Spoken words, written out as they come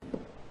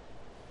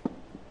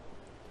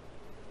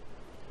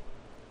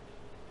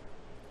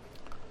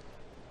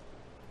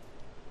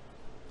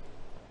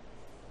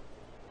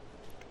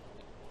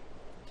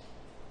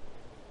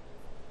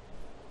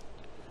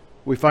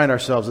We find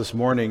ourselves this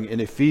morning in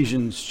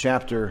Ephesians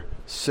chapter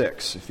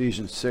 6.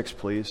 Ephesians 6,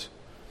 please.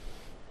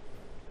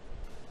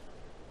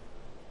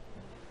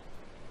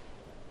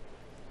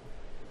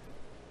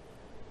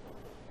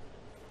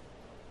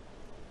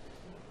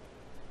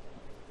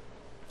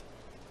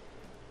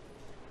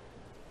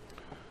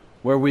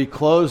 Where we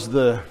close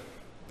the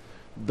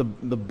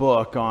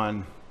book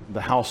on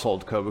the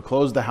household code. We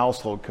closed the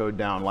household code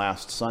down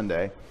last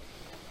Sunday.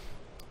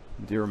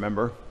 Do you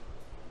remember?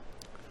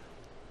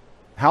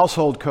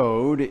 Household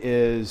code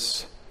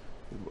is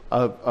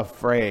a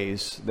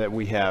phrase that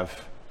we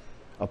have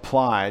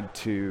applied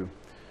to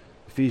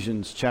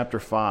Ephesians chapter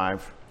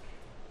 5,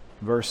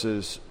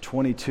 verses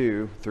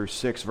 22 through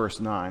 6,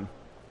 verse 9.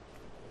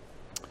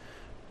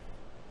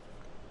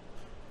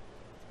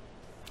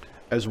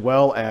 As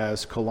well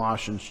as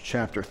Colossians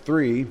chapter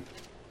 3,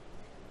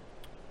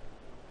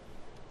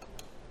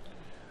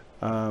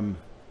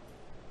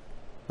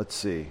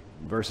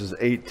 verses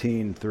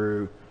 18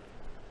 through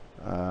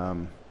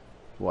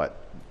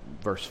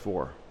verse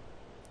 4.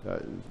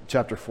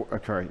 Chapter 4,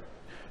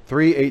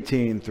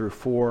 3:18 through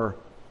 4,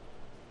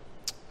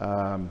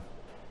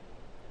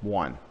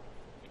 1.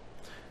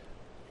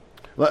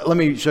 Let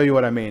me show you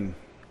what I mean.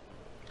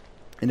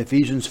 In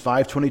Ephesians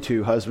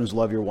 5:22, husbands,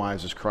 love your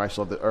wives as Christ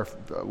loved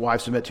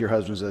wives, submit to your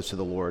husbands as to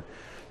the Lord.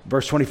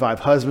 Verse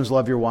 25, husbands,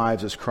 love your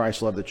wives as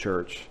Christ loved the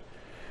church.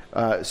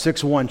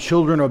 6:1,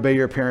 children, obey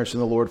your parents in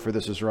the Lord, for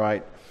this is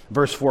right.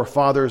 Verse 4,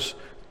 fathers,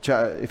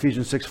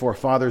 Ephesians 6:4,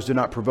 fathers, do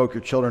not provoke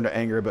your children to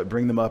anger, but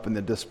bring them up in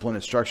the discipline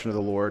and instruction of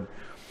the Lord.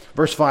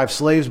 Verse 5,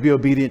 slaves, be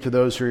obedient to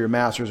those who are your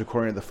masters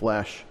according to the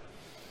flesh.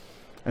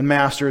 And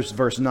masters,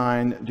 verse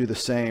 9, do the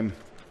same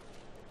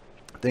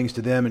things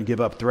to them and give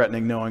up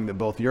threatening, knowing that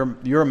both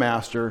your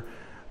master,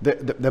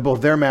 that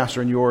both their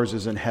master and yours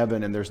is in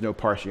heaven, and there's no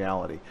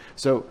partiality.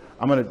 So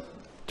I'm going to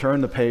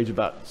turn the page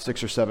about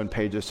 6 or 7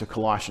 pages to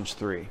Colossians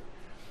 3.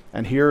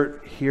 And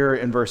here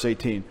in verse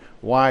 18,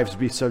 wives,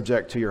 be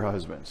subject to your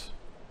husbands.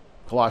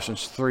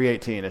 Colossians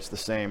 3:18, it's the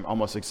same,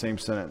 almost the same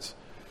sentence.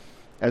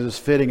 As is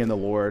fitting in the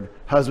Lord,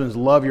 husbands,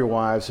 love your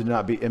wives and do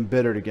not be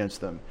embittered against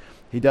them.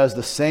 He does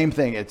the same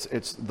thing.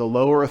 It's the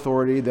lower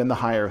authority, then the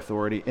higher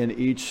authority in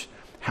each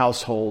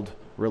household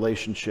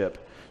relationship.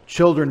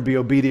 Children, be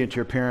obedient to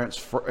your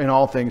parents in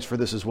all things, for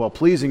this is well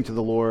pleasing to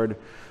the Lord.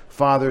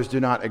 Fathers,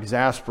 do not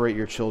exasperate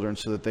your children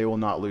so that they will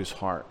not lose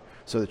heart.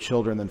 So the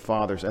children, then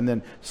fathers. And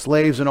then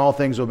slaves, in all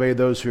things obey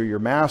those who are your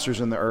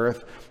masters in the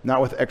earth, not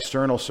with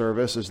external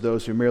service as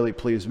those who merely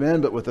please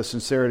men, but with a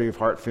sincerity of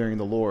heart fearing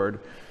the Lord.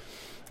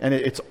 And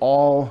it's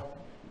all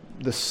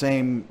the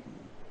same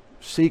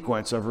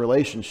sequence of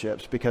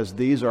relationships, because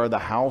these are the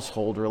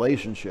household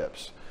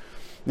relationships.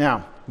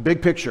 Now,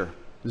 big picture,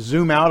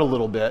 zoom out a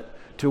little bit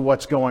to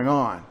what's going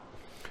on.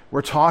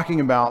 We're talking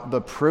about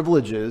the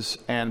privileges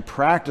and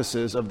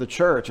practices of the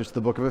church. It's the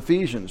book of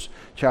Ephesians.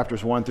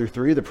 Chapters 1 through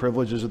 3, the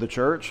privileges of the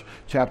church.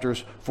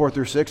 Chapters 4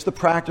 through 6, the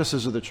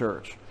practices of the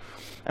church.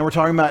 And we're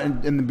talking about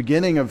in the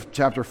beginning of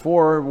chapter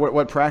 4,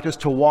 what practice?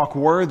 To walk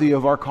worthy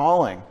of our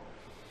calling.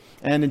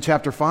 And in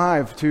chapter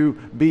 5, to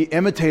be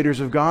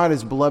imitators of God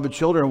as beloved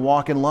children and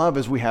walk in love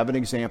as we have an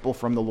example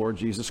from the Lord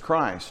Jesus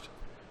Christ.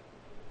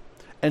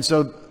 And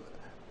so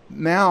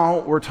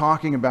now we're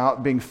talking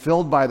about being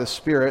filled by the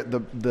Spirit,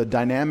 the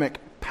dynamic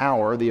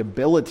power, the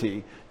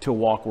ability to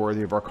walk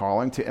worthy of our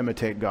calling, to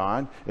imitate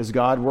God as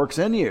God works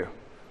in you.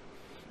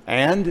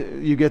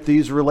 And you get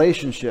these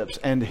relationships.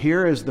 And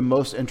here is the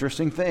most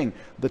interesting thing.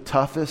 The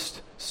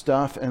toughest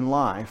stuff in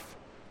life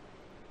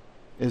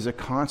is a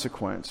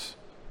consequence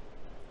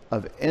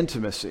of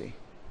intimacy.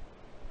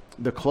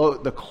 The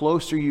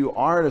closer you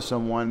are to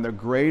someone, the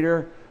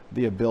greater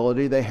the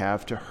ability they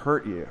have to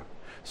hurt you.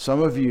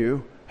 Some of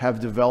you have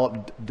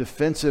developed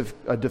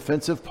a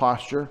defensive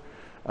posture,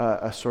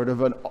 a sort of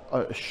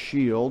a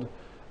shield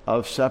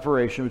of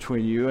separation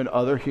between you and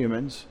other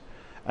humans,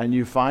 and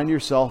you find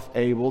yourself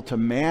able to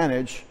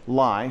manage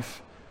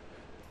life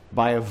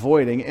by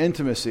avoiding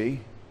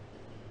intimacy,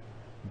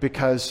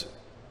 because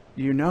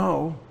you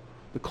know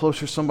the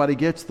closer somebody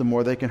gets, the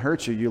more they can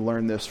hurt you. You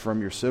learn this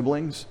from your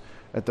siblings.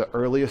 At the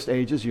earliest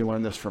ages, you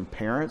learn this from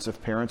parents.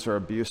 If parents are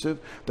abusive,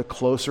 the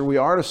closer we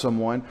are to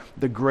someone,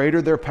 the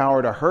greater their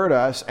power to hurt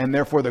us, and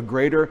therefore the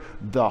greater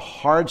the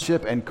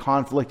hardship and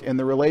conflict in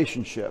the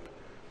relationship.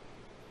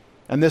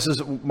 And this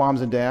is,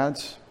 moms and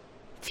dads,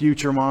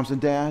 future moms and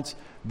dads,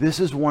 this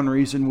is one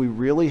reason we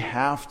really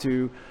have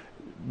to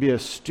be a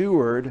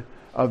steward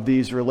of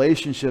these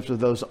relationships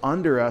with those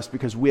under us,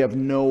 because we have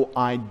no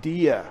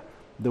idea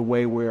the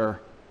way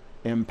we're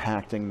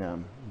impacting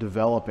them,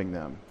 developing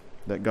them,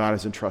 that God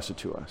has entrusted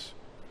to us.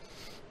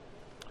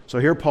 So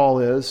here Paul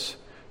is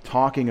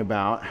talking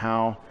about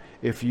how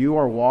if you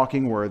are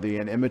walking worthy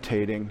and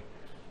imitating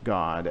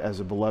God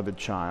as a beloved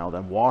child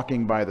and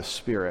walking by the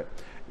Spirit,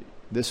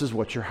 this is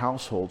what your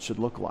household should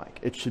look like.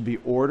 It should be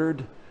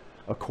ordered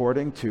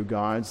according to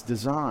God's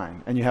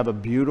design. And you have a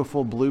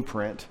beautiful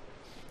blueprint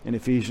in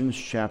Ephesians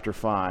chapter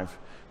 5,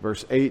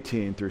 verse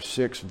 18 through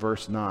 6,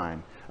 verse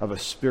 9, of a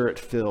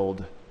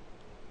Spirit-filled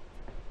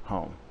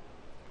home.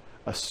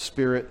 A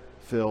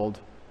Spirit-filled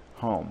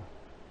home.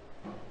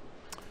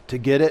 To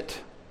get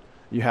it,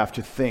 you have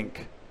to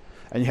think.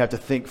 And you have to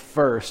think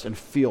first and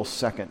feel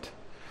second.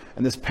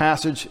 And this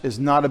passage is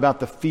not about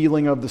the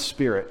feeling of the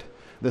Spirit.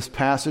 This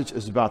passage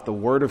is about the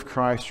Word of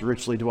Christ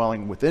richly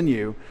dwelling within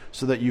you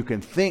so that you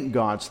can think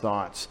God's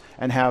thoughts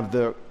and have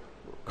the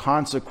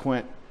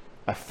consequent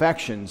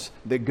affections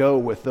that go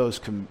with those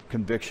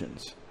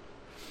convictions.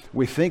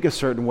 We think a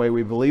certain way,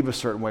 we believe a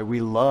certain way,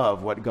 we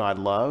love what God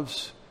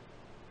loves,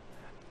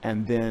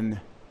 and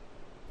then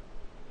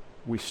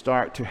we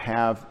start to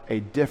have a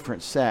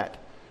different set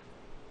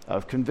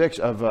of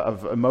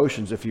of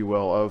emotions, if you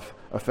will, of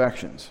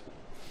affections.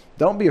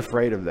 Don't be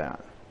afraid of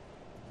that.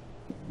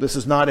 This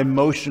is not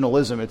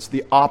emotionalism. It's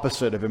the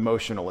opposite of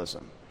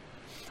emotionalism.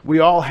 We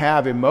all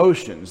have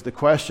emotions. The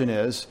question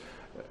is,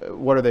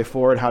 what are they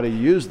for and how do you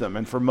use them?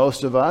 And for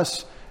most of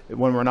us,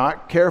 when we're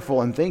not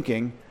careful in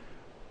thinking,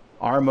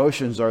 our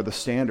emotions are the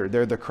standard.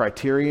 They're the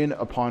criterion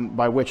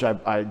by which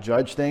I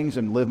judge things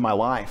and live my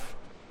life.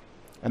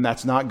 And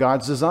that's not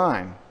God's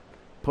design.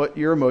 Put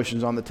your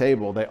emotions on the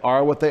table. They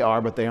are what they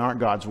are, but they aren't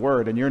God's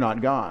word, and you're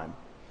not God.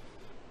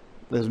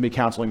 This is me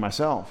counseling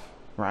myself,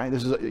 right?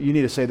 You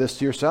need to say this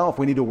to yourself.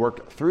 We need to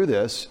work through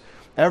this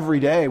every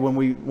day when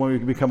we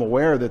become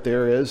aware that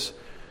there is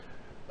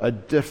a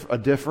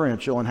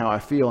differential in how I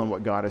feel and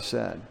what God has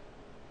said.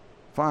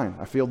 Fine,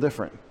 I feel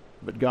different,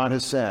 but God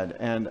has said,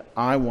 and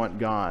I want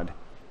God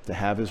to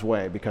have his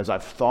way because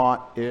I've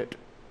thought it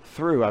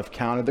through. I've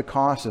counted the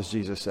cost, as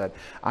Jesus said.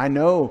 I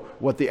know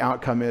what the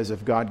outcome is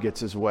if God gets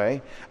his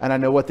way, and I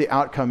know what the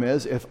outcome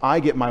is if I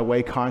get my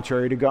way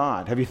contrary to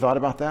God. Have you thought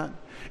about that?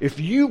 If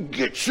you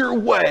get your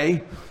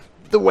way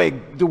the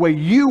way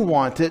you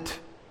want it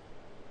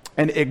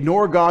and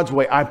ignore God's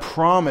way, I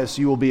promise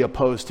you will be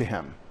opposed to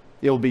him.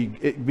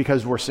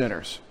 Because we're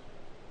sinners.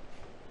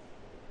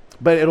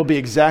 But it'll be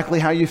exactly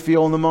how you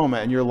feel in the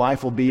moment, and your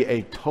life will be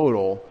a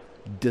total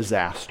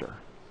disaster.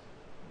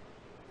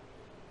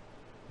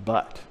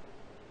 But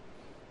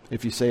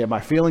if you say, my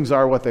feelings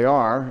are what they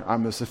are,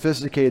 I'm a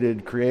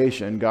sophisticated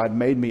creation, God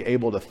made me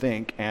able to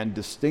think and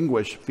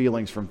distinguish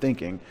feelings from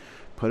thinking,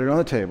 put it on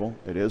the table,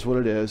 it is what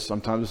it is,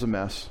 sometimes it's a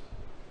mess.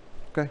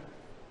 Okay.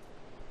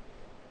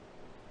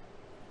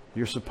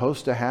 You're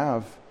supposed to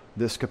have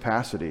this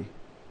capacity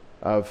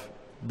of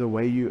the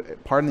way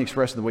pardon the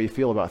expression, the way you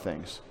feel about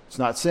things. It's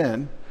not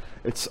sin.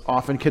 It's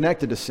often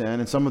connected to sin,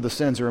 and some of the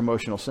sins are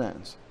emotional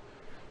sins.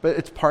 But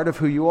it's part of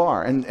who you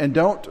are. And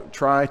don't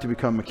try to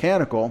become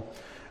mechanical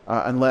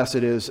unless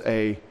it is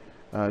a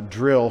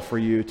drill for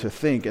you to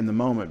think in the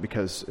moment,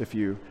 because if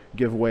you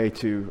give way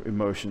to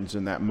emotions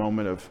in that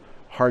moment of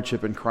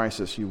hardship and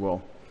crisis, you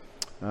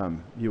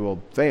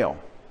will fail.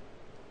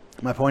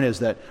 My point is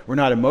that we're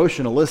not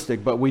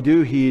emotionalistic, but we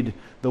do heed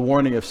the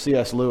warning of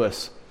C.S.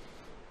 Lewis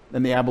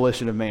in The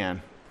Abolition of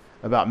Man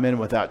about men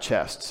without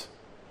chests.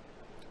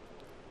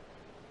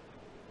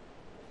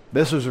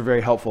 This was a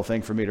very helpful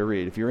thing for me to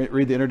read. If you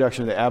read the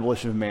introduction to The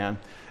Abolition of Man,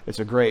 it's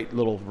a great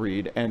little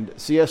read. And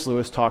C.S.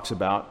 Lewis talks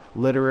about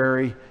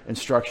literary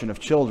instruction of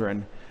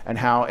children and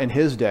how in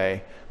his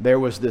day there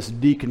was this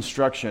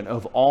deconstruction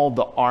of all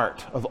the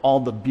art, of all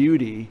the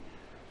beauty.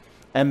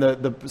 And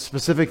the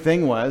specific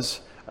thing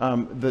was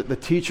the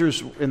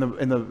teachers in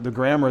the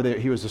grammar that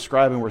he was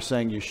describing were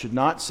saying you should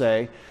not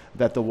say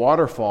that the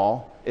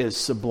waterfall is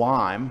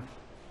sublime.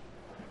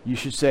 You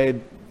should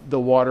say the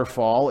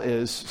waterfall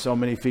is so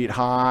many feet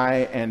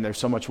high and there's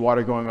so much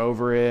water going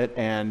over it.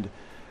 And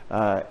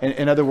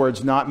in other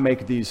words, not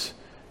make these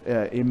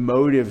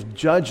emotive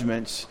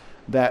judgments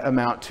that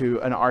amount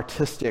to an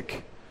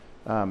artistic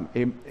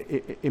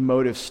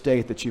emotive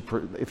state that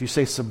if you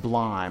say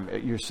sublime,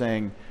 you're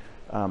saying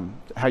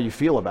how you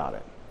feel about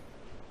it.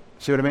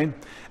 See what I mean?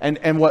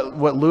 And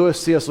what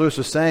C.S. Lewis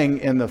was saying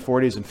in the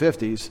 40s and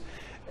 50s,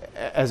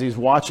 as he's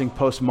watching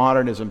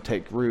postmodernism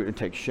take root and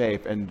take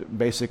shape, and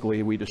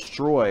basically we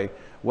destroy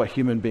what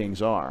human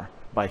beings are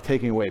by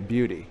taking away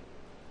beauty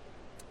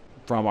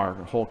from our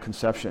whole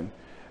conception.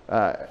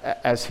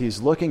 As he's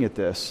looking at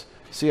this,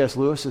 C.S.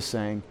 Lewis is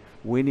saying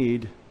we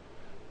need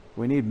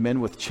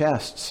men with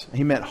chests.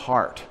 He meant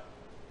heart.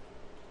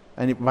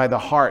 And by the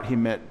heart, he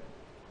meant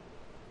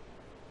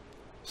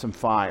some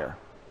fire,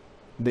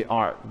 the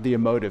art, the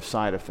emotive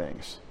side of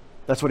things.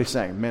 That's what he's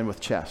saying, men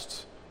with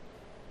chests.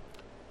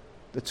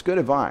 That's good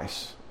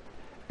advice.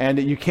 And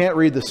you can't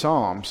read the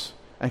Psalms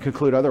and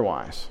conclude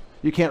otherwise.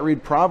 You can't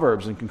read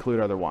Proverbs and conclude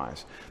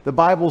otherwise. The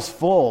Bible's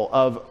full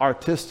of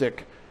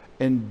artistic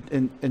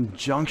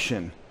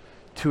injunction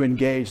to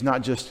engage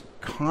not just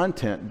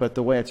content, but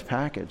the way it's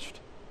packaged.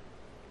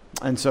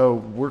 And so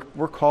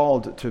we're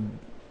called to,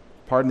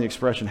 pardon the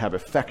expression, have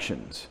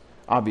affections,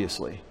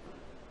 obviously.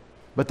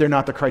 But they're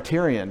not the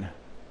criterion.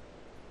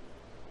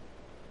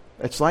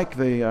 It's like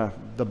the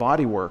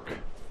body work.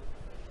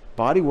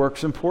 Body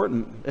work's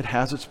important. It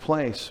has its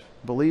place.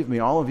 Believe me,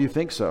 all of you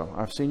think so.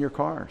 I've seen your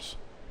cars.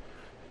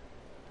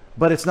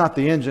 But it's not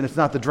the engine, it's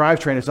not the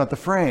drivetrain, it's not the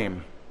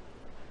frame.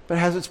 But it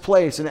has its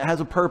place and it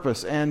has a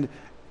purpose. And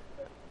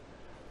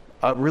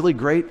a really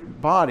great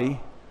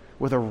body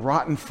with a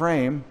rotten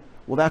frame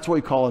Well, that's what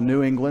we call a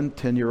New England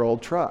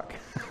 10-year-old truck.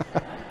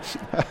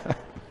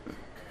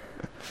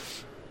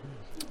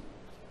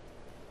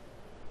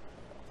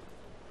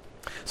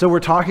 So we're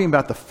talking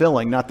about the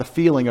filling, not the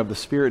feeling of the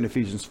Spirit in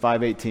Ephesians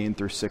 5:18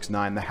 through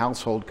 6:9, the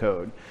household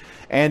code.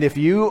 And if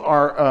you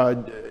are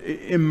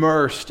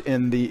immersed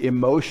in the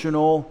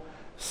emotional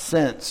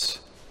sense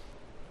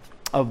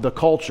of the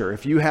culture,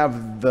 if you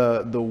have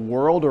the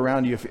world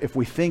around you, if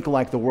we think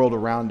like the world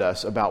around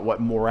us about what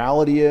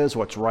morality is,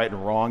 what's right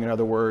and wrong, in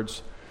other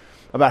words,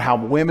 about how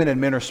women and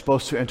men are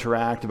supposed to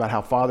interact, about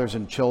how fathers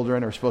and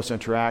children are supposed to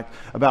interact,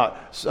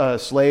 about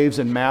slaves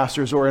and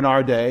masters, or in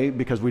our day,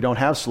 because we don't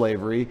have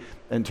slavery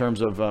in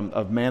terms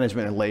of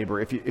management and labor.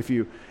 If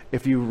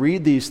you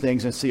read these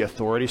things and see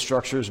authority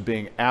structures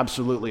being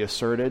absolutely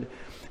asserted,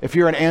 if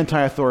you're an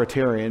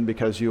anti-authoritarian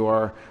because you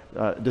are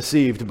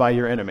deceived by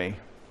your enemy,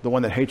 the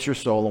one that hates your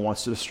soul and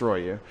wants to destroy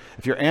you,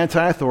 if you're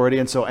anti-authority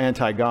and so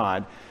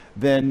anti-God,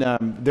 then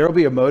there will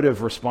be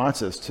emotive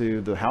responses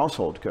to the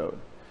household code.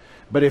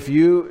 But if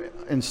you,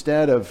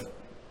 instead of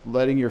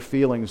letting your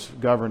feelings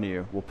govern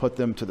you, will put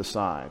them to the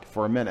side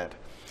for a minute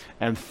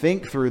and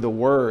think through the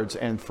words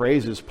and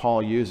phrases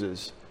Paul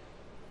uses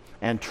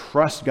and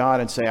trust God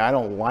and say, I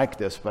don't like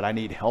this, but I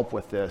need help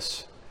with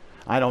this.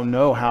 I don't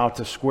know how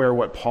to square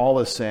what Paul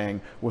is saying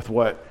with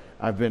what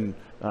I've been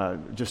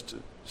just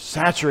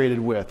saturated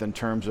with in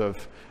terms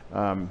of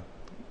the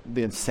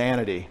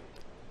insanity,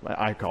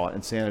 I call it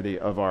insanity,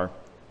 of our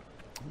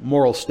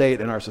moral state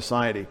in our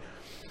society.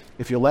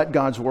 If you let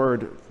God's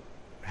word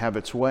have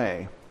its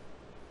way,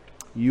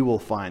 you will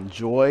find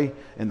joy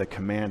in the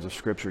commands of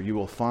Scripture. You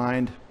will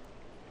find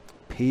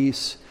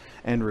peace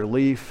and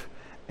relief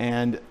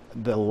and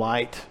the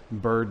light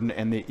burden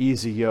and the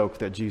easy yoke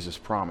that Jesus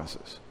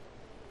promises.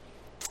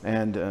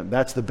 And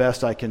that's the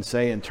best I can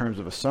say in terms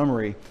of a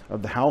summary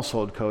of the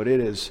household code. It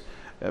is,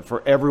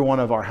 for every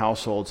one of our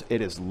households, it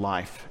is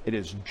life. It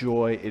is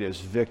joy. It is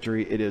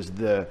victory. It is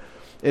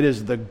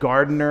the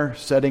gardener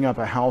setting up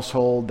a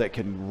household that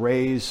can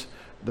raise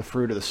the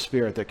fruit of the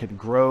Spirit, that can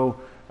grow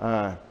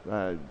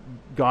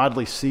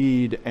godly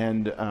seed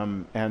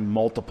and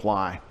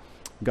multiply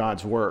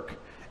God's work.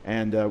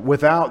 And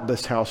without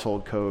this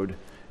household code,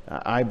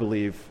 I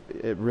believe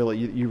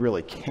you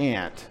really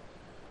can't,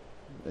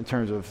 in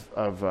terms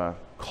of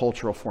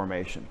cultural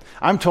formation.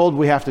 I'm told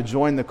we have to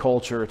join the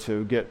culture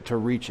to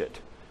reach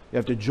it. You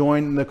have to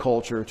join the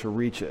culture to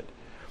reach it.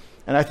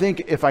 And I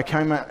think if I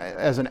came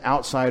as an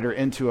outsider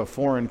into a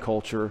foreign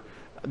culture,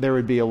 there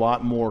would be a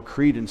lot more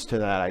credence to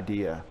that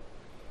idea.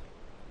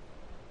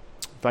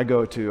 If I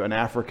go to an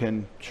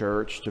African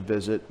church to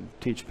visit,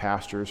 teach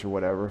pastors or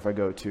whatever, if I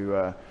go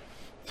to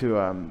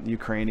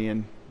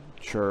Ukrainian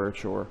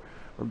church or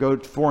go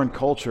to foreign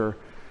culture,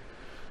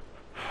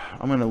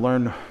 I'm going to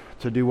learn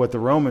to do what the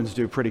Romans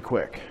do pretty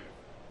quick.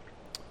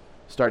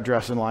 Start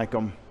dressing like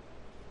them.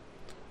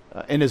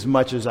 In as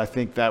much as I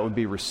think that would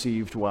be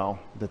received well,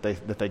 that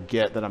they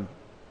get that I'm,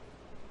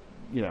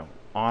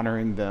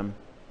 honoring them.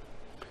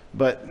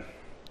 But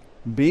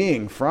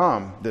being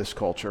from this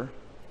culture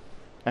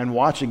and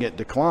watching it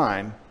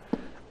decline,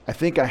 I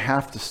think I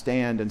have to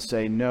stand and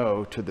say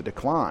no to the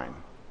decline.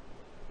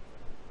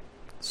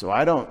 So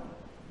I don't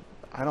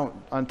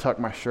untuck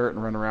my shirt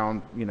and run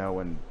around,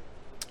 in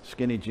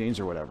skinny jeans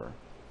or whatever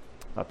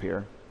up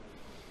here,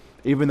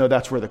 even though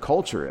that's where the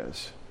culture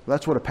is.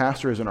 That's what a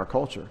pastor is in our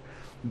culture.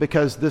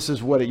 Because this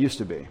is what it used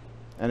to be,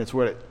 and it's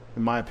what it,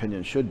 in my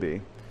opinion, should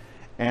be.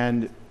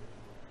 And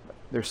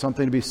there's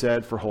something to be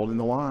said for holding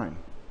the line.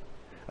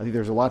 I think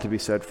there's a lot to be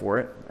said for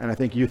it, and I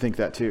think you think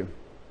that too.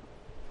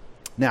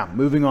 Now,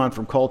 moving on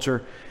from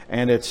culture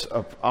and its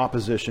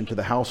opposition to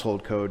the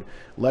household code,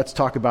 let's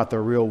talk about the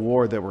real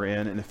war that we're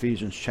in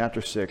Ephesians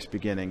chapter 6,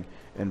 beginning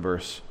in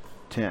verse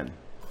 10.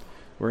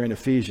 We're in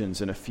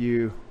Ephesians in a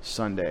few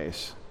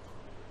Sundays.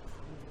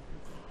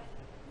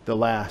 The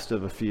last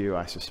of a few,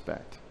 I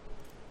suspect.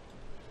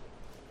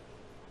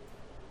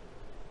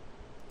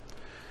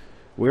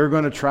 We're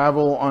going to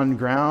travel on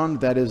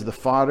ground that is the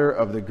fodder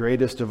of the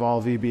greatest of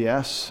all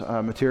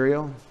VBS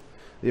material.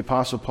 The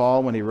Apostle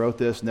Paul, when he wrote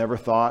this, never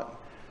thought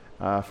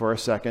for a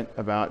second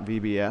about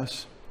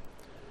VBS.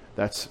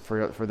 That's,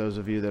 for those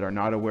of you that are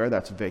not aware,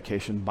 that's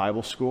Vacation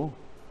Bible School.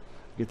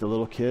 Get the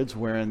little kids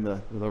wearing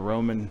the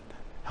Roman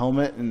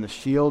helmet and the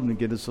shield, and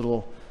get this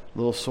little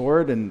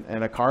sword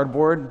and a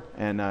cardboard,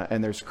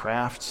 and there's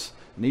crafts.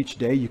 And each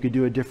day you could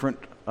do a different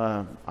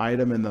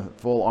item in the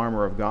full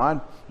armor of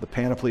God, the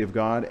panoply of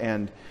God,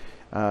 and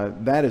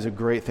that is a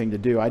great thing to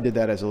do. I did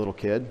that as a little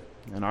kid,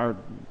 and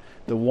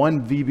the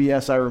one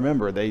VBS I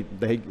remember,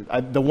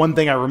 the one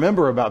thing I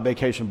remember about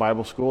Vacation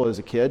Bible School as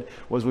a kid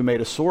was we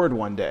made a sword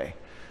one day,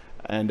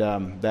 and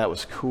that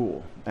was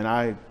cool. And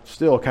I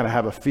still kind of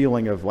have a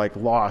feeling of like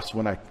loss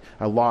when I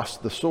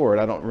lost the sword.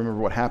 I don't remember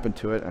what happened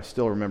to it. I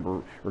still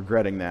remember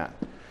regretting that.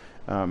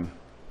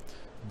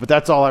 But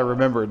that's all I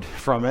remembered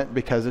from it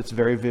because it's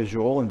very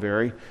visual and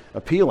very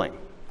appealing.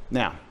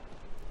 Now,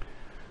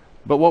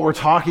 but what we're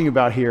talking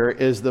about here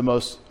is the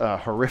most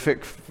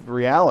horrific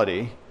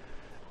reality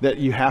that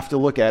you have to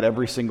look at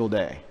every single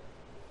day.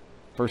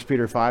 1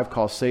 Peter 5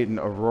 calls Satan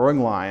a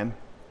roaring lion,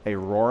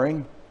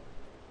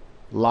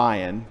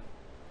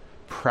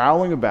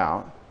 prowling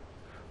about,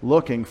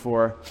 looking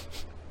for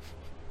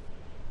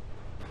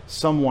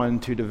someone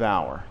to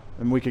devour.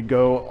 And we could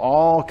go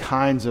all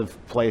kinds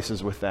of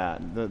places with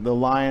that. The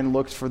lion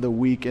looks for the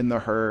weak in the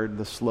herd,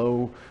 the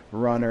slow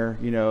runner,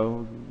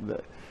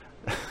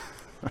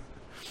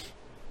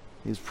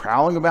 he's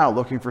prowling about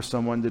looking for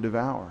someone to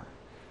devour.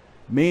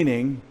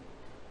 Meaning,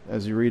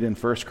 as you read in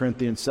 1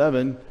 Corinthians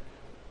 7,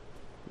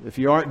 if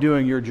you aren't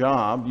doing your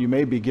job, you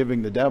may be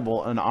giving the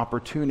devil an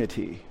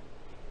opportunity.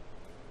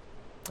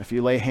 If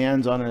you lay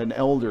hands on an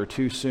elder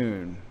too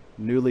soon,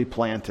 newly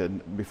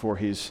planted before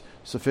he's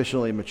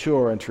sufficiently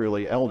mature and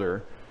truly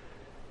elder,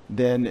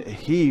 then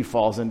he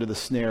falls into the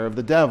snare of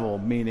the devil,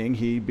 meaning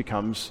he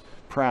becomes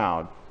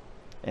proud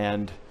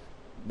and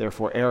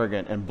therefore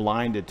arrogant and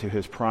blinded to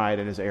his pride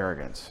and his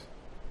arrogance.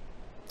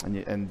 And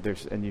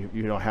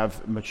you don't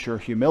have mature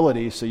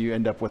humility, so you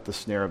end up with the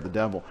snare of the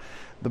devil.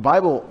 The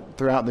Bible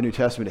throughout the New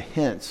Testament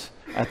hints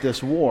at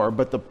this war,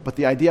 but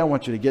the idea I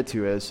want you to get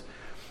to is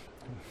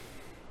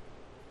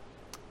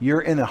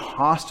you're in a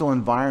hostile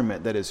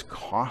environment that is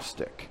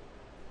caustic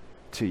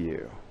to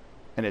you,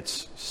 and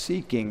it's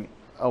seeking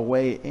a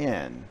way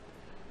in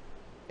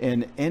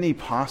any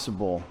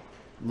possible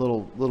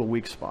little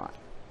weak spot,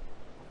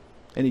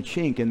 any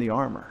chink in the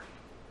armor.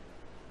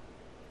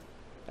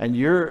 And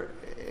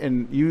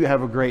you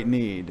have a great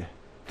need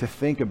to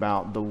think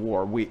about the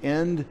war. We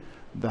end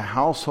the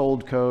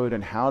household code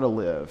and how to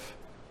live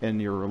in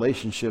your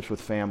relationships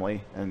with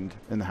family and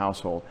in the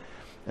household,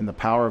 and the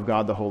power of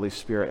God, the Holy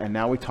Spirit. And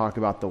now we talk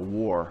about the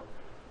war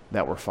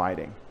that we're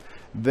fighting.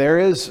 There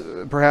is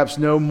perhaps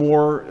no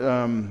more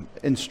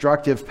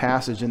instructive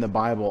passage in the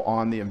Bible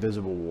on the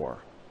invisible war,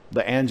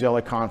 the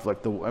angelic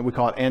conflict. We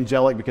call it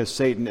angelic because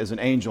Satan is an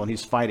angel and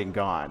he's fighting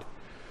God.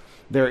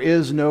 There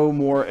is no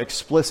more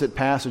explicit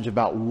passage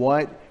about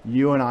what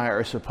you and I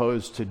are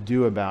supposed to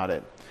do about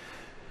it.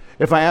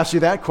 If I ask you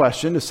that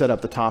question to set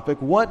up the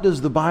topic, what does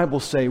the Bible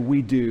say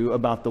we do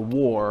about the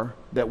war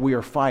that we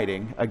are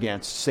fighting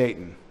against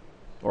Satan?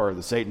 Or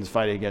the Satan's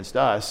fighting against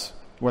us.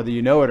 Whether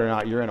you know it or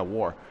not, you're in a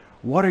war.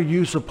 What are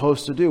you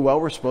supposed to do? Well,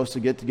 we're supposed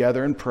to get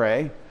together and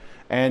pray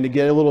and to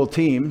get a little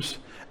teams.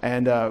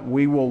 And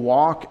we will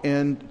walk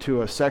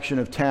into a section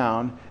of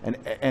town,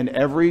 and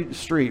every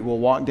street we'll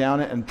walk down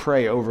it and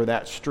pray over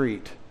that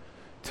street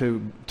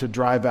to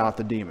drive out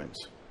the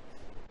demons.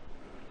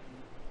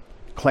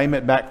 Claim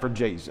it back for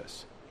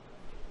Jesus.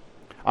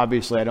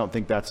 Obviously, I don't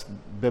think that's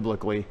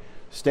biblically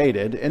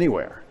stated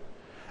anywhere.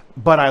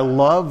 But I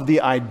love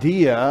the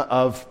idea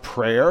of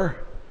prayer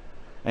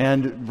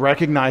and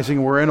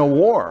recognizing we're in a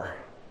war.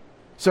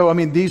 So,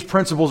 these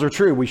principles are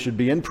true. We should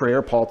be in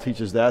prayer. Paul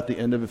teaches that at the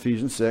end of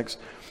Ephesians 6.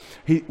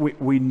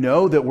 We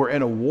know that we're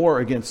in a war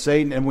against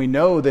Satan, and we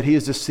know that he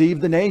has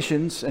deceived the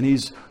nations, and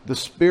he's the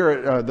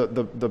spirit,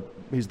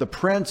 he's the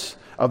prince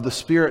of the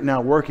spirit now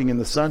working in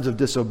the sons of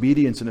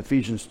disobedience in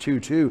Ephesians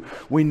 2:2.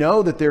 We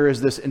know that there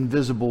is this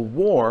invisible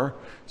war.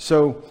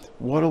 So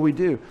what do we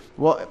do?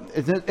 Well,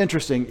 it's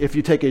interesting. If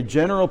you take a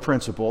general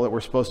principle that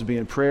we're supposed to be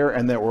in prayer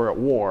and that we're at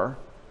war,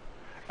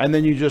 and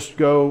then you just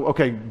go,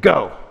 okay,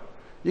 go.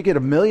 You get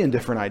a million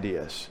different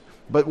ideas.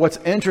 But what's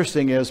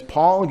interesting is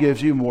Paul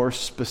gives you more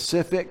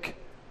specific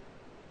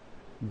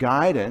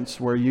guidance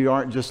where you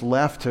aren't just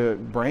left to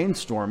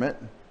brainstorm it.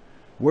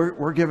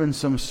 We're given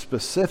some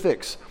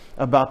specifics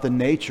about the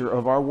nature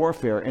of our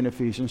warfare in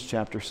Ephesians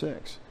chapter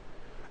 6.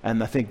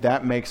 And I think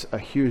that makes a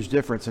huge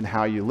difference in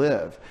how you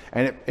live.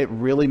 And it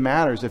really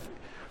matters if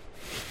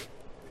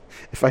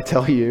I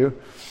tell you,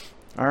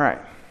 all right,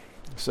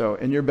 so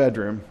in your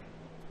bedroom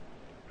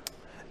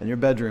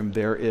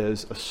there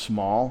is a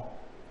small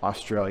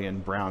Australian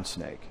brown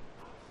snake.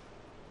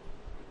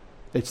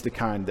 It's the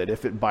kind that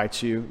if it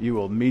bites you, you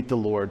will meet the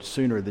Lord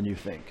sooner than you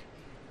think.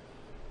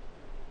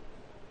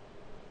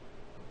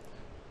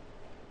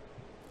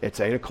 It's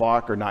 8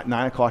 o'clock or 9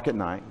 o'clock at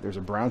night. There's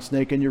a brown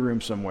snake in your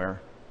room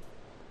somewhere.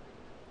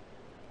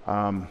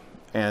 And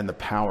the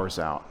power's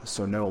out,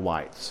 so no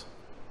lights.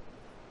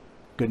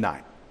 Good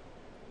night.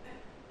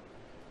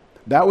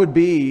 That would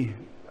be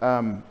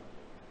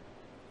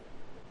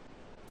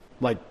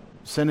like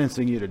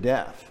sentencing you to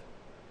death.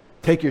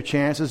 Take your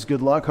chances.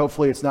 Good luck.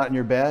 Hopefully it's not in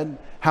your bed.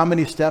 How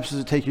many steps does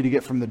it take you to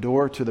get from the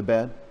door to the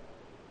bed?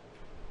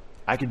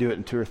 I could do it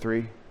in 2 or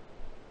 3.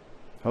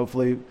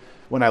 Hopefully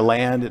when I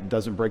land, it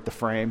doesn't break the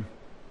frame.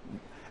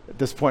 At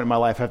this point in my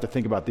life, I have to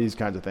think about these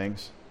kinds of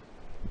things.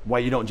 Why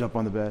you don't jump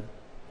on the bed.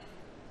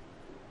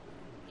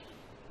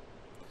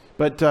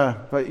 But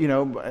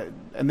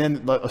and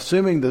then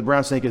assuming the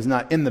brown snake is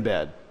not in the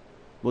bed,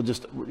 we'll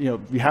just, you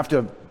have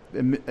to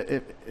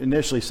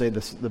initially say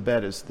the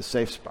bed is the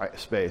safe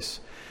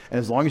space. And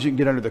as long as you can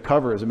get under the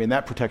covers,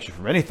 that protects you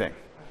from anything,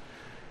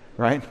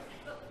 right?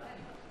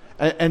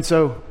 And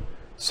so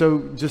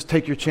just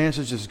take your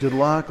chances, just good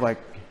luck.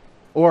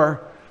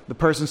 Or the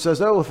person says,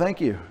 oh, well,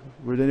 thank you.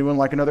 Would anyone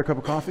like another cup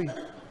of coffee?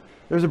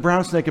 There's a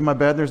brown snake in my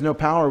bed. There's no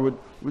power.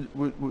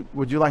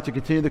 Would you like to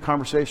continue the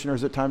conversation, or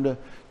is it time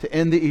to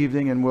end the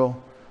evening and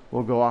we'll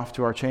we'll go off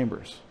to our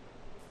chambers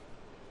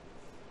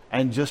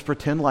and just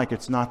pretend like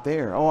it's not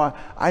there. Oh,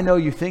 I know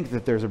you think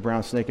that there's a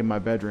brown snake in my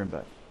bedroom,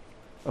 but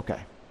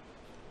okay.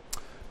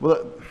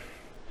 Well,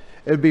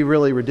 it would be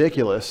really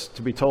ridiculous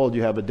to be told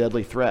you have a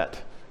deadly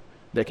threat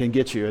that can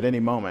get you at any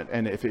moment.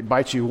 And if it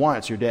bites you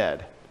once, you're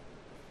dead.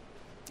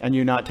 And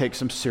you not take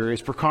some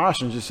serious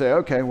precautions. You say,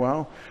 okay,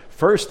 well,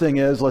 first thing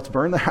is let's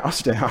burn the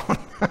house down.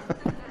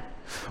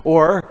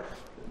 Or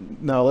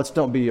no, let's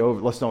don't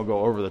go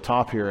over the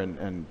top here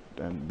and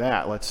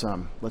that.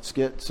 Let's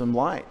get some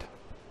light.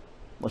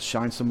 Let's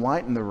shine some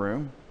light in the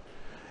room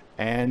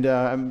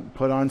and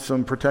put on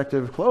some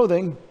protective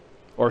clothing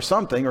or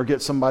something, or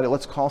get somebody,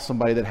 let's call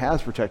somebody that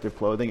has protective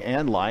clothing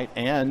and light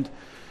and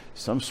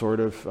some sort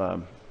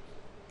of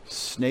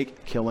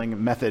snake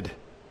killing method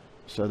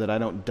so that I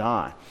don't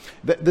die.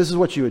 This is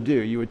what you would do.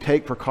 You would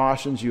take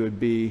precautions. You would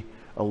be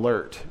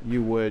alert.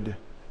 You would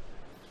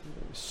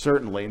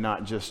certainly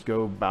not just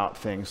go about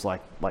things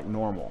like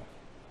normal.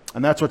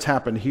 And that's what's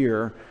happened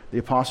here. The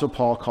Apostle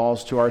Paul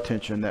calls to our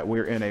attention that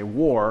we're in a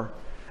war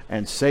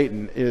and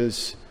Satan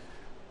is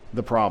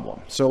the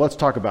problem. So let's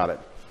talk about it.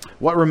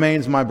 What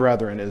remains, my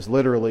brethren, is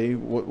literally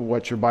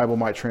what your Bible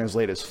might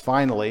translate as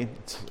finally.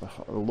 It's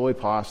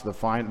loipos,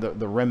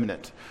 the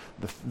remnant.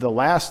 The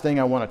last thing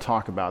I want to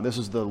talk about, this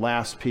is the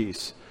last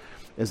piece,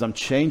 is I'm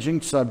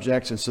changing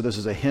subjects, and so this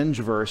is a hinge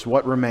verse.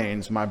 What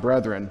remains, my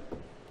brethren?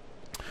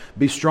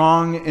 Be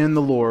strong in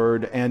the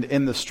Lord and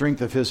in the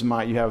strength of his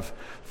might. You have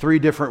 3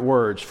 different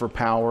words for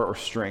power or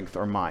strength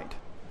or might.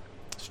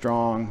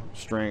 Strong,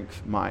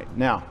 strength, might.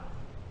 Now,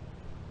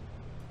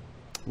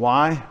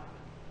 why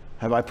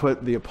have I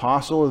put the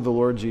apostle of the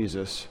Lord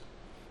Jesus,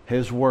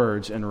 his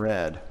words in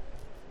red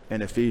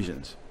in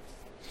Ephesians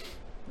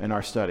in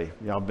our study?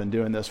 Y'all have been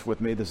doing this with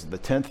me. This is the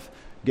 10th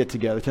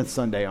get-together, 10th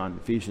Sunday on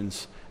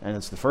Ephesians, and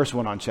it's the first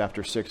one on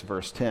chapter 6,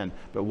 verse 10.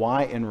 But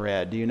why in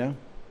red? Do you know?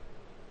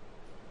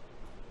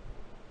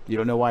 You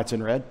don't know why it's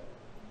in red?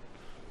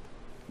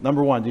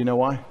 Number one, do you know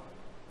why?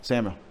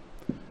 Samuel,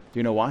 do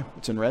you know why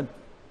it's in red?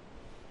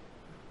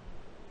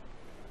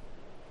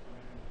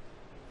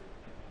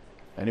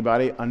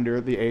 Anybody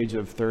under the age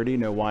of 30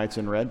 know why it's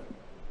in red?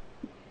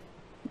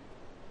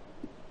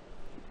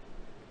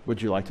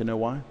 Would you like to know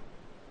why?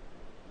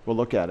 Well,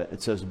 look at it.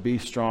 It says, be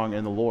strong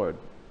in the Lord.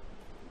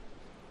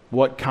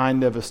 What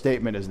kind of a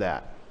statement is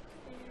that?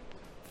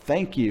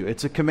 Thank you.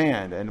 It's a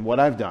command. And what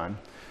I've done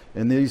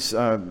in these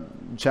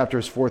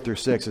chapters 4 through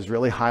 6 has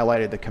really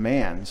highlighted the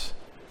commands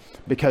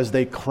because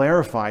they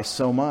clarify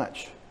so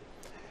much.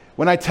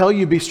 When I tell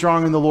you, be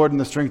strong in the Lord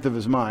and the strength of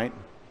his might,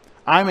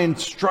 I'm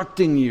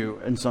instructing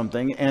you in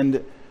something,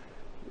 and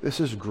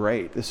this is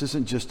great. This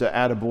isn't just a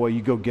attaboy,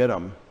 you go get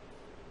them.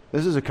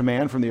 This is a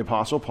command from the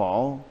Apostle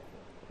Paul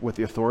with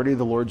the authority of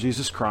the Lord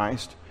Jesus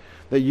Christ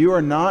that you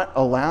are not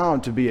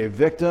allowed to be a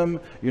victim.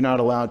 You're not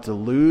allowed to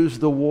lose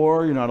the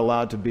war. You're not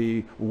allowed to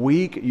be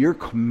weak. You're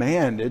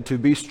commanded to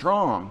be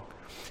strong.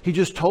 He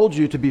just told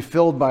you to be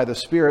filled by the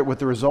Spirit with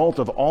the result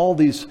of all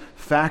these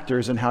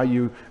factors and how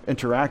you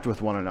interact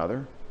with one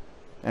another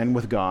and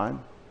with God.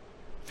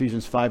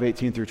 Ephesians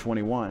 5:18 through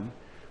 21.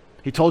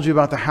 He told you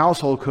about the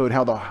household code,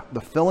 how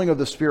the filling of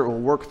the Spirit will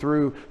work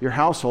through your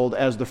household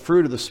as the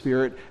fruit of the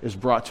Spirit is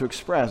brought to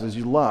express, as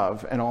you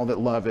love and all that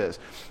love is.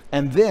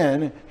 And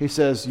then he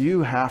says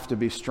you have to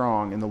be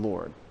strong in the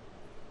Lord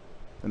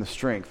and the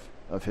strength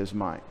of his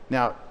might.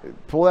 Now,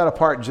 pull that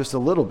apart just a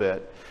little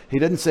bit. He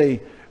didn't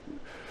say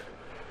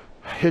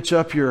hitch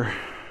up your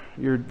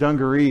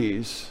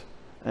dungarees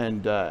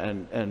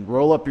and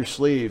roll up your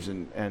sleeves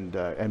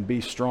and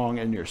be strong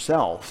in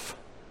yourself.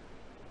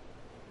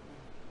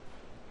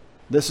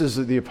 This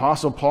is the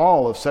Apostle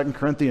Paul of 2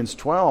 Corinthians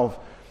 12.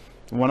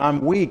 When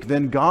I'm weak,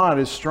 then God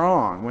is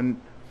strong.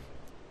 When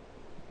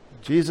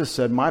Jesus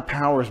said, my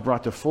power is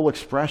brought to full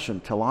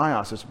expression,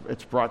 teleos,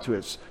 it's brought to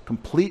its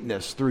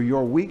completeness through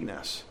your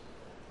weakness.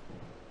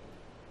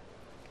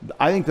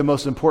 I think the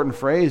most important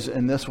phrase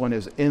in this one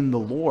is in the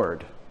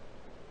Lord.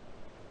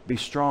 Be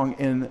strong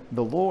in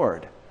the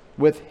Lord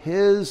with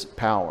his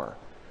power.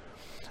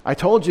 I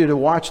told you to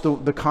watch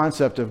the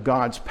concept of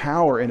God's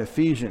power in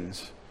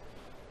Ephesians.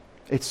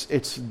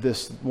 It's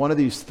this one of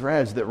these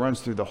threads that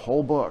runs through the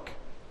whole book.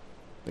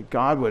 That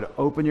God would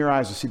open your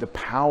eyes to see the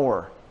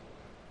power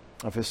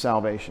of his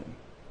salvation.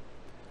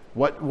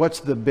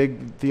 What's the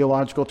big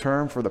theological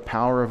term for the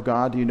power of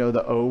God? Do you know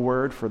the O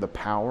word for the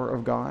power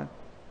of God?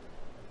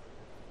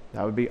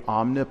 That would be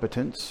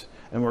omnipotence.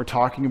 And we're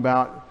talking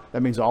about,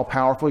 that means all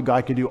powerful.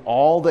 God can do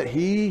all that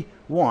he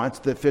wants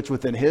that fits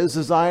within his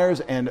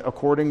desires and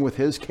according with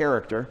his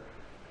character.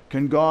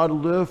 Can God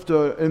lift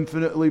an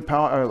infinitely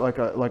power, like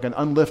an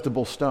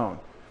unliftable stone?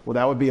 Well,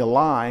 that would be a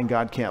lie, and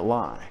God can't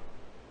lie.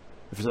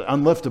 If it's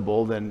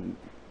unliftable, then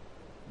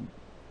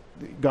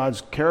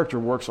God's character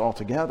works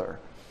altogether.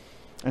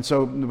 And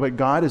so, but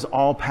God is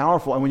all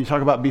powerful. And when you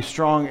talk about be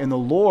strong in the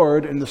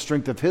Lord and the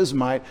strength of his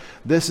might,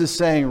 this is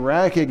saying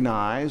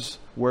recognize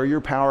where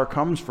your power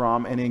comes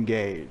from and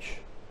engage.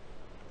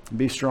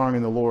 Be strong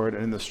in the Lord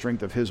and in the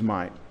strength of his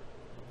might.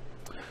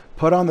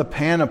 Put on the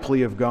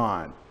panoply of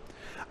God.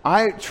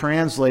 I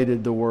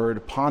translated the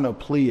word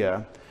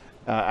panoplia,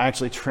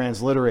 actually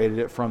transliterated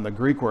it from the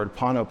Greek word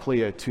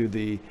panoplia to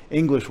the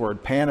English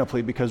word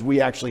panoply, because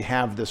we actually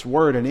have this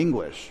word in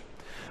English.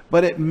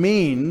 But it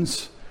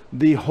means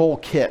the whole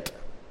kit.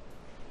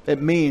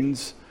 It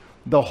means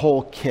the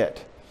whole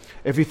kit.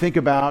 If you think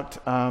about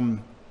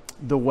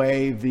the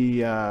way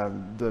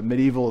the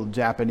medieval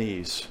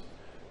Japanese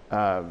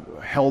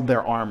held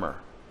their armor,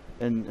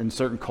 and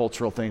certain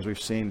cultural things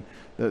we've seen,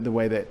 the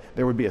way that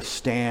there would be a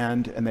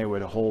stand and they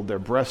would hold their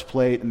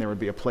breastplate, and there would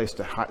be a place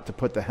to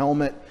put the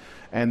helmet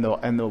and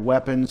the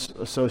weapons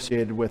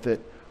associated with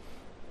it.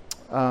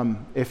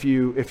 If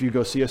you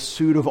go see a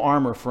suit of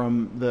armor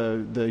from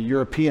the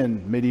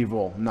European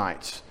medieval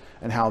knights,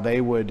 and how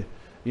they would,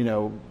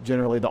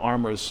 generally the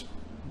armor's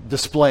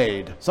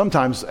displayed,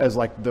 sometimes as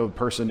like the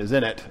person is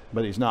in it,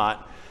 but he's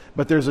not.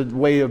 But there's a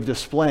way of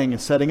displaying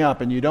and setting up,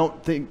 and you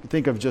don't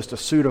think of just a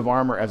suit of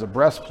armor as a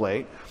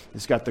breastplate.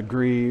 It's got the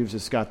greaves,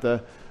 it's got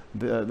the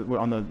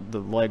on the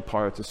leg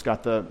parts, it's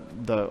got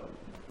the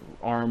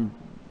arm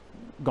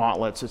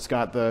gauntlets, it's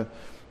got the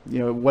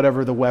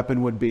whatever the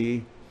weapon would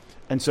be.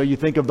 And so you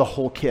think of the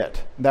whole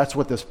kit. That's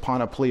what this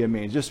panoplia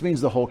means. It just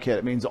means the whole kit.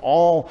 It means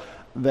all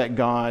that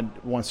God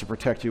wants to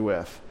protect you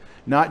with,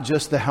 not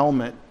just the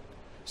helmet.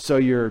 So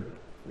you're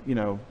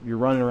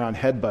running around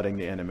headbutting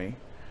the enemy,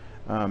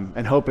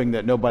 and hoping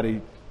that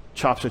nobody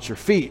chops at your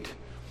feet,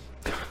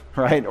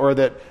 right? Or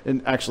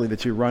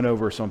that you run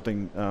over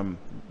something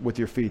with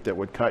your feet that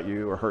would cut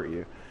you or hurt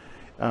you.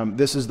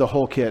 This is the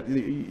whole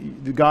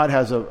kit. God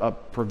has a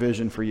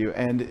provision for you.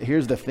 And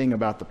here's the thing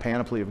about the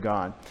panoply of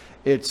God.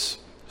 It's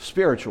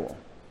spiritual.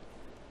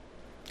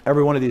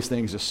 Every one of these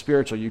things is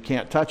spiritual. You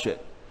can't touch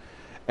it.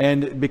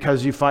 And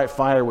because you fight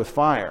fire with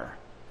fire,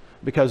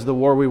 because the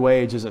war we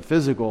wage isn't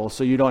physical,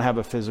 so you don't have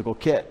a physical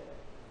kit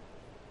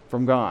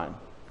from God.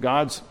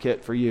 God's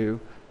kit for you,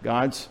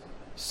 God's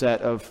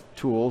set of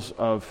tools,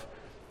 of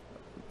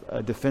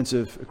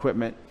defensive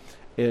equipment,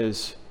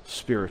 is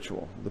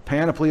spiritual. The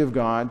panoply of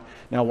God.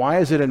 Now, why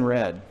is it in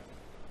red?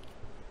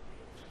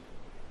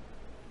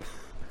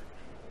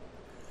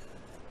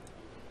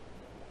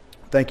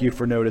 Thank you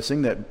for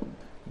noticing that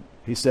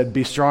he said,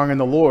 be strong in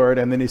the Lord,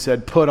 and then he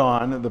said, put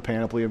on the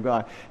panoply of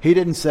God. He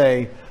didn't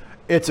say,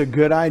 it's a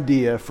good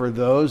idea for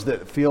those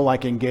that feel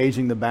like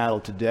engaging the battle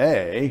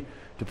today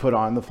to put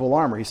on the full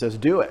armor. He says,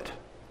 do it.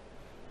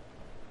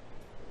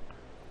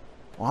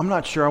 Well, I'm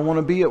not sure I want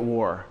to be at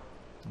war.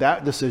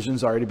 That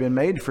decision's already been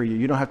made for you.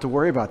 You don't have to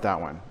worry about that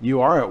one.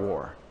 You are at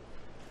war.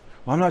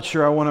 Well, I'm not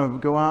sure I want to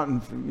go out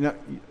and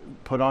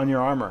put on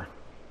your armor.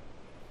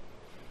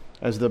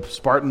 As the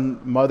Spartan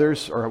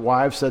mothers or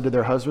wives said to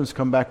their husbands,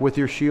 come back with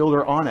your shield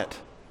or on it.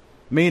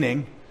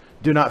 Meaning,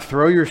 do not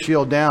throw your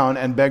shield down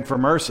and beg for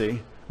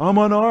mercy. I'm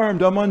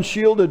unarmed, I'm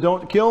unshielded,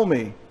 don't kill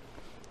me.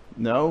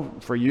 No,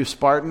 for you,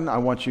 Spartan, I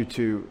want you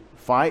to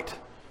fight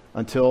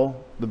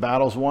until the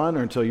battle's won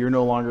or until you're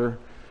no longer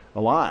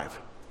alive.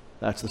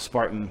 That's the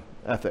Spartan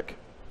ethic.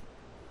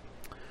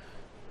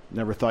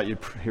 Never thought you'd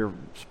hear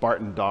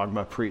Spartan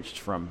dogma preached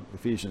from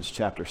Ephesians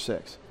chapter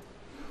 6.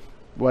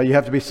 Well, you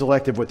have to be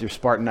selective with your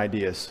Spartan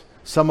ideas.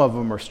 Some of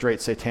them are straight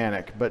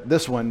satanic, but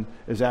this one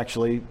is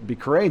actually be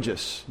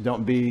courageous.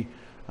 Don't be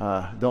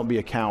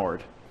a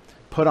coward.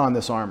 Put on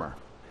this armor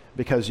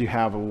because you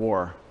have a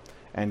war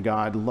and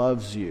God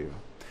loves you.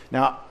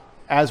 Now,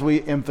 as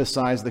we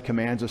emphasize the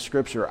commands of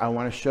Scripture, I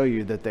want to show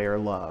you that they are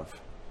love.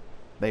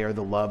 They are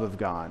the love of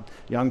God.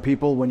 Young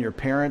people, when your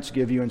parents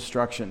give you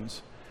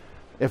instructions,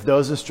 if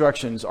those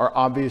instructions are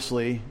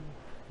obviously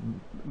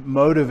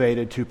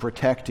motivated to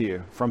protect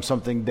you from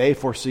something they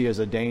foresee as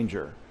a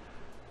danger,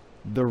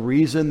 the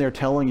reason they're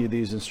telling you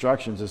these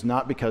instructions is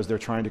not because they're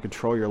trying to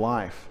control your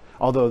life,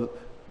 although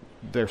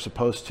they're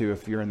supposed to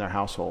if you're in their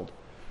household.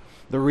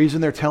 The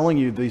reason they're telling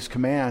you these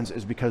commands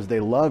is because they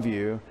love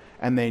you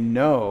and they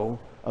know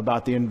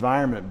about the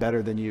environment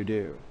better than you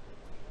do.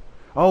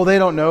 Oh, they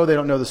don't know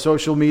the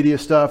social media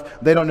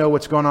stuff. They don't know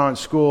what's going on in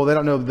school. They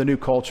don't know the new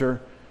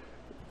culture.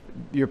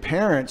 Your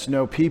parents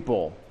know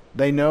people.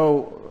 They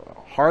know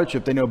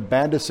hardship. They know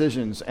bad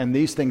decisions, and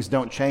these things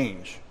don't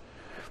change.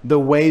 The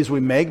ways we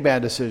make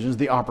bad decisions,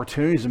 the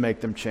opportunities to make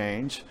them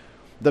change,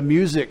 the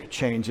music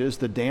changes,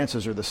 the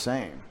dances are the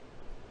same.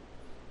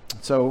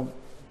 So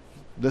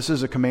this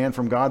is a command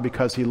from God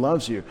because He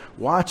loves you.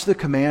 Watch the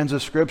commands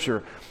of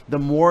Scripture. The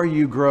more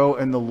you grow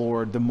in the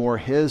Lord, the more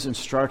His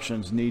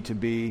instructions need to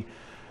be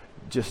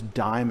just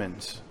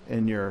diamonds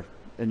in your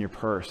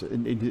purse. It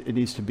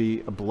needs to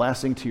be a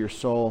blessing to your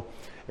soul.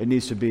 It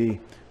needs to be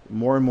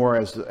more and more,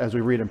 as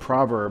we read in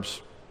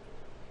Proverbs,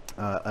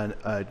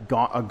 a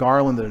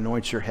garland that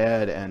anoints your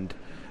head and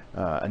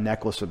a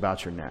necklace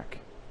about your neck.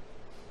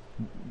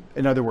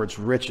 In other words,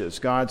 riches.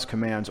 God's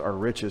commands are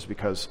riches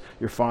because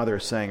your Father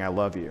is saying, I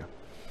love you.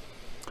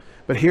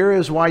 But here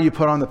is why you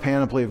put on the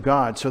panoply of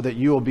God, so that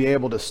you will be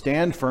able to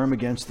stand firm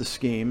against the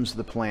schemes,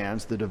 the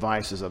plans, the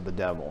devices of the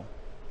devil.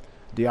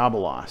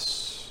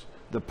 Diabolos,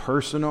 the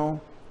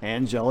personal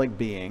angelic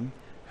being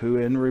who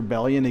in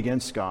rebellion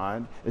against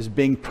God is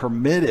being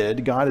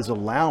permitted, God is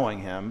allowing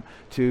him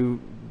to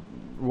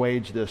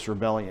wage this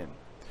rebellion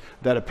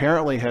that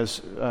apparently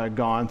has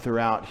gone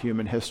throughout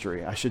human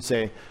history. I should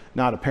say,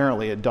 not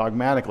apparently, it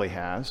dogmatically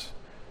has.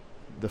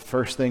 The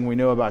first thing we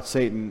know about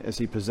Satan is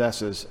he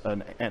possesses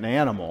an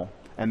animal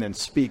and then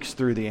speaks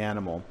through the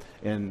animal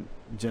in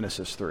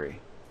Genesis 3.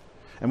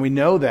 And we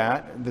know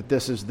that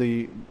this is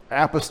the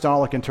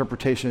apostolic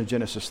interpretation of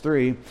Genesis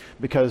 3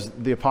 because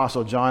the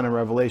Apostle John in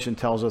Revelation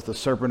tells us the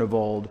serpent of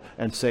old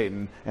and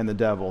Satan and the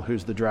devil,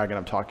 who's the dragon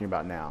I'm talking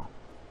about now,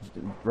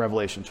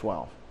 Revelation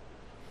 12.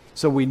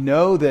 So we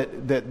know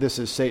that this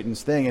is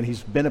Satan's thing, and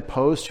he's been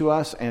opposed to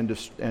us and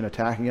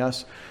attacking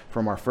us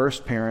from our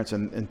first parents.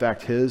 And in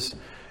fact, his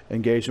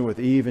engagement with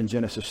Eve in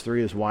Genesis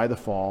 3 is why the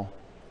fall.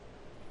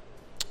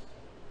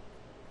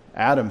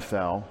 Adam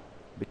fell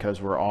because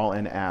we're all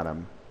in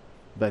Adam,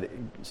 but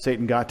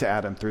Satan got to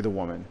Adam through the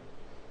woman.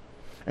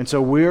 And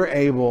so we're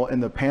able,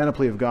 in the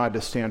panoply of God,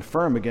 to stand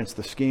firm against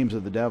the schemes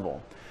of the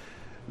devil.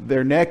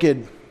 They're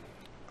naked.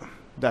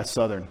 That's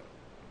Southern.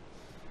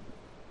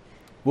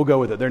 We'll go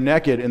with it. They're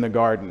naked in the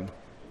garden,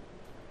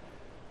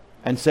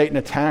 and Satan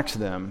attacks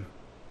them,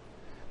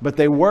 but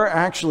they were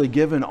actually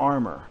given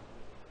armor.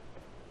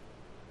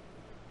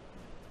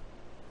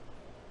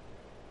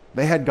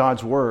 They had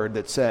God's word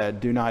that said,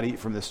 do not eat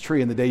from this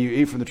tree, and the day you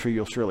eat from the tree,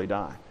 you'll surely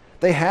die.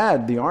 They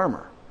had the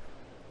armor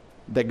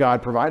that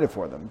God provided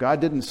for them. God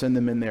didn't send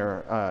them in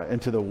there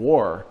into the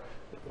war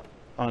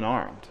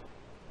unarmed.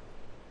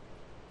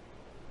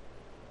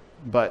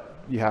 But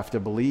you have to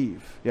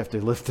believe. You have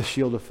to lift the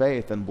shield of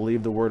faith and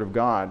believe the word of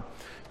God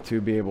to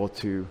be able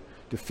to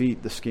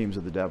defeat the schemes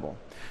of the devil.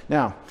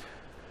 Now,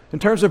 in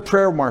terms of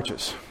prayer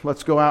marches,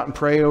 let's go out and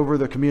pray over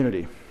the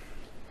community.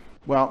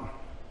 Well,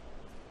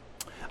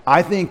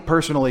 I think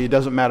personally it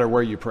doesn't matter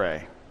where you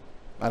pray.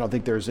 I don't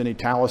think there's any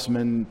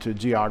talisman to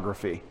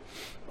geography.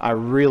 I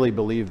really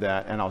believe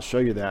that, and I'll show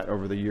you that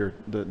over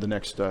the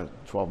next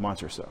 12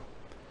 months or so.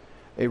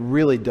 It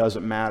really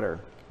doesn't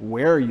matter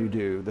where you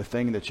do the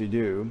thing that you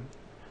do.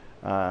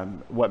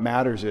 What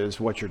matters is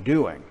what you're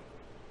doing.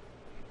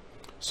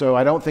 So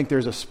I don't think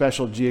there's a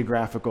special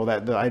geographical,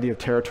 that the idea of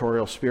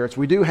territorial spirits.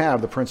 We do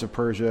have the Prince of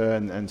Persia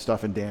and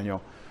stuff in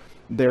Daniel.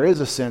 There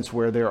is a sense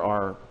where there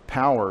are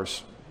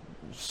powers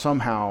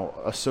somehow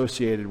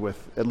associated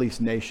with at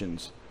least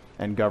nations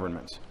and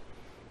governments.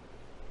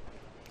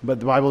 But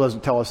the Bible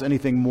doesn't tell us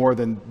anything more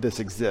than this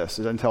exists.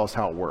 It doesn't tell us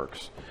how it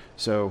works.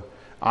 So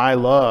I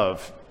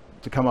love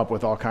to come up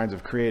with all kinds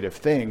of creative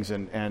things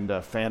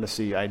and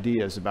fantasy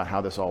ideas about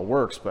how this all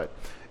works, but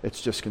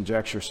it's just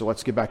conjecture. So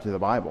let's get back to the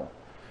Bible.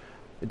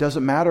 It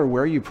doesn't matter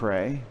where you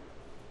pray.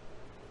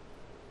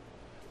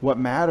 What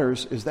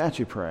matters is that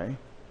you pray.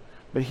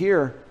 But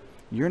here,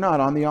 you're not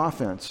on the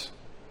offense.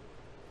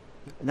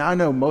 Now, I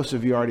know most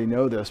of you already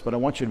know this, but I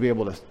want you to be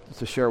able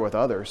to share with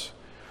others.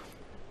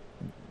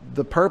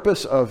 The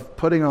purpose of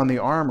putting on the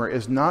armor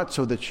is not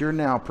so that you're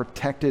now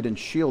protected and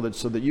shielded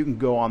so that you can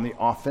go on the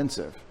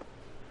offensive.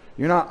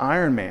 You're not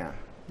Iron Man.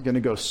 You're going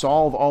to go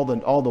solve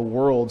all the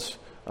world's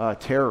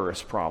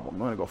terrorist problem. I'm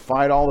going to go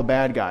fight all the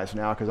bad guys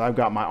now because I've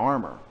got my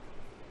armor.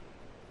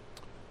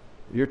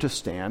 You're to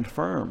stand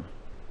firm.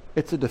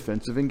 It's a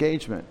defensive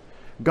engagement.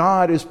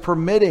 God is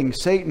permitting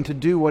Satan to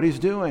do what he's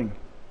doing.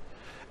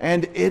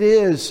 And it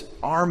is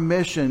our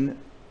mission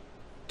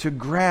to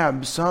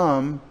grab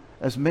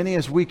as many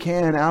as we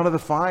can out of the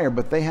fire,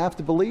 but they have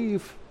to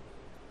believe.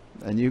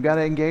 And you've got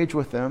to engage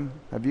with them.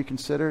 Have you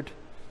considered?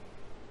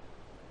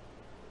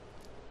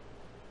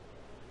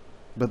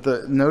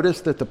 But notice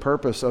that the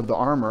purpose of the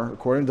armor,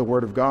 according to the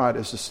Word of God,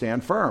 is to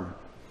stand firm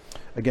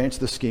against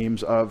the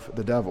schemes of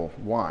the devil.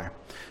 Why?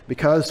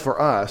 Because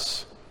for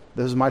us,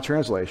 this is my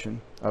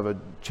translation of a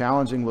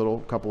challenging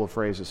little couple of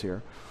phrases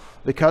here.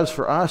 Because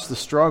for us, the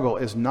struggle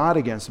is not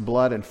against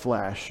blood and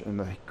flesh in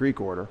the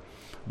Greek order,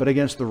 but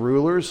against the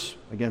rulers,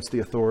 against the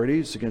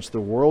authorities, against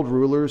the world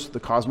rulers, the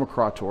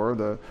cosmocrator,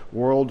 the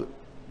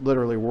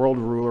literally world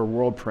ruler,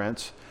 world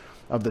prince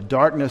of the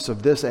darkness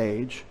of this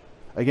age,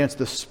 against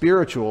the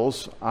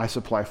spirituals, I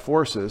supply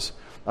forces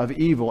of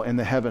evil in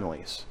the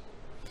heavenlies.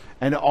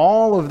 And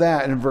all of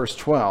that in verse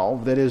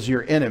 12, that is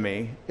your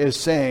enemy, is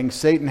saying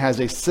Satan has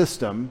a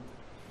system.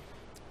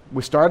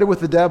 We started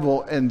with the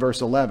devil in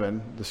verse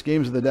 11, the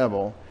schemes of the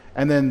devil,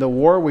 and then the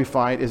war we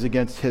fight is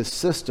against his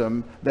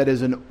system that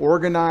is an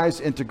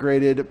organized,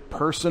 integrated,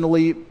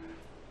 personally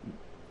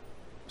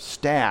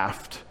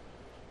staffed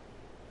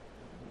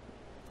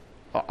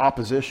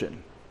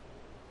opposition.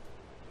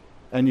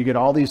 And you get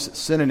all these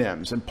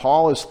synonyms, and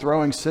Paul is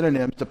throwing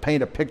synonyms to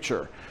paint a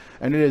picture.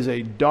 And it is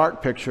a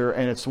dark picture,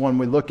 and it's one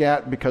we look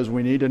at because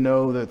we need to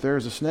know that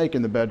there's a snake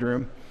in the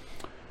bedroom.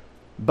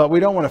 But we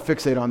don't want to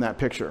fixate on that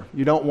picture.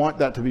 You don't want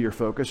that to be your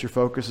focus. Your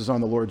focus is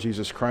on the Lord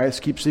Jesus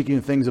Christ. Keep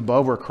seeking things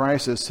above where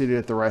Christ is seated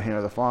at the right hand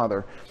of the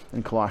Father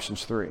in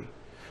Colossians 3.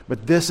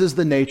 But this is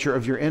the nature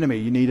of your enemy.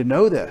 You need to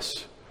know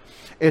this.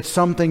 It's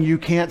something you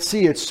can't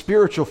see. It's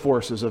spiritual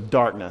forces of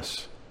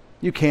darkness.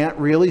 You can't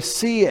really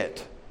see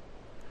it.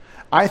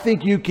 I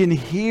think you can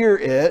hear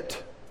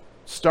it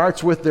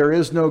Starts with there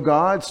is no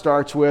God,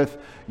 starts with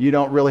you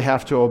don't really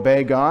have to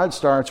obey God,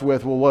 starts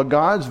with, well, what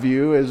God's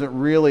view isn't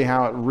really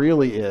how it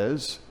really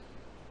is.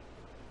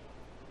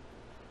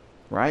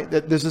 Right?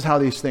 This is how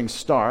these things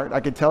start. I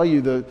could tell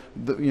you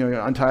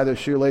untie the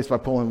shoelace by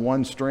pulling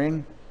one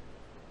string.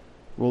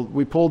 Well,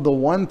 we pulled the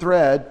one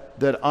thread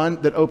that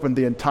opened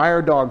the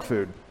entire dog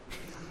food.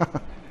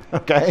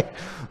 Okay?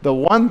 The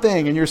one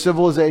thing in your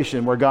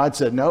civilization where God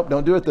said, nope,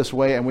 don't do it this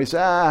way. And we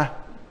say,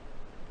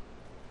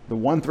 the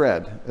one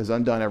thread has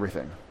undone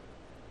everything.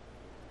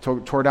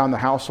 Tore down the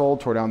household,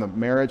 tore down the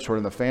marriage, tore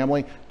down the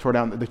family, tore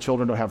down the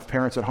children don't have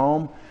parents at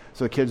home.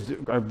 So the kids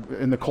are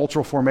in the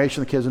cultural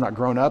formation, the kids are not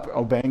grown up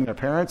obeying their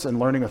parents and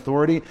learning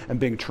authority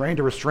and being trained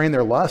to restrain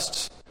their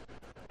lusts.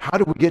 How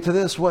did we get to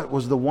this? What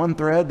was the one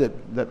thread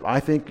that I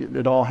think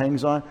it all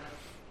hangs on?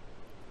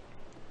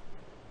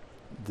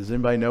 Does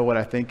anybody know what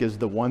I think is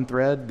the one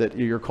thread that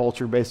your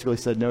culture basically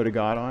said no to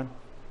God on?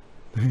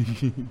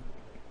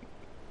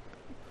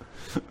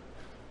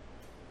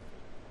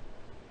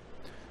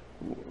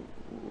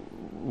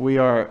 We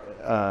are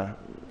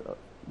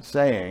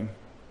saying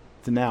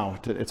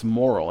it's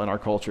moral in our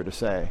culture to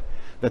say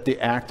that the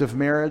act of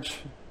marriage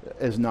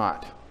is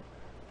not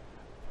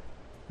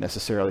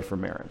necessarily for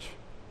marriage.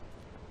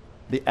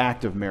 The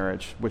act of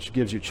marriage, which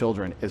gives you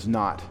children, is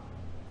not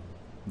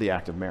the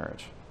act of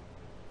marriage.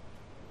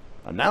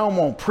 And now I'm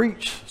going to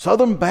preach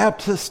Southern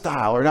Baptist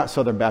style, or not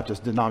Southern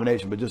Baptist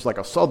denomination, but just like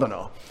a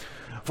Southerner.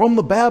 From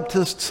the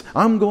Baptists,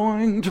 I'm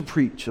going to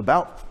preach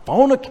about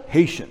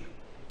fornication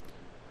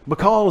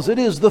because it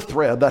is the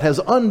thread that has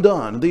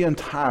undone the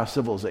entire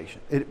civilization.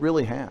 It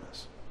really has.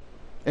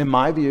 In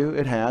my view,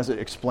 it has. It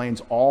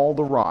explains all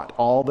the rot,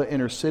 all the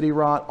inner city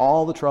rot,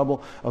 all the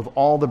trouble of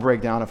all the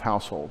breakdown of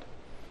household.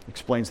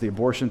 Explains the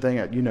abortion thing.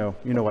 You know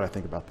what I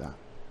think about that.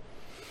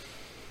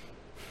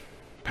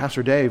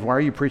 Pastor Dave, why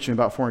are you preaching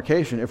about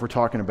fornication if we're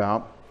talking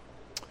about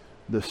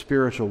the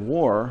spiritual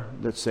war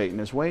that Satan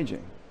is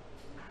waging?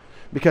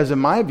 Because in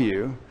my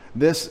view,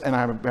 this, and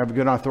I have a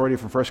good authority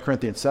from 1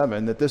 Corinthians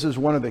 7, that this is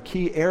one of the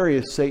key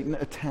areas Satan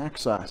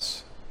attacks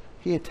us.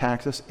 He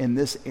attacks us in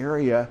this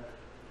area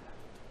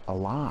a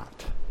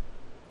lot.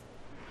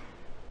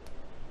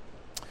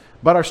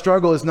 But our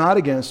struggle is not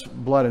against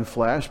blood and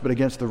flesh, but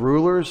against the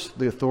rulers,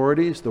 the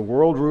authorities, the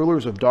world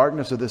rulers of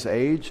darkness of this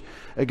age,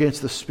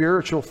 against the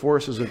spiritual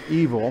forces of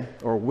evil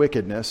or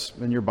wickedness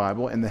in your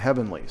Bible in the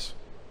heavenlies.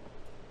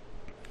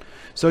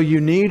 So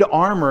you need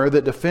armor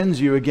that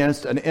defends you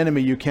against an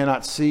enemy you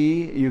cannot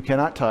see, you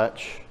cannot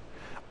touch.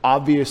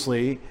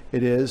 Obviously,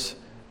 it is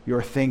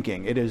your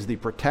thinking. It is the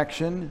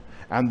protection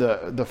and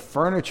the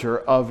furniture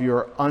of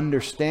your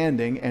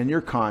understanding and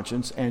your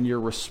conscience and your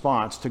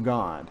response to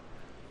God.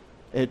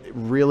 It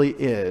really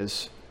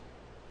is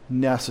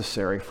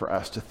necessary for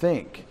us to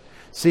think.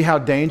 See how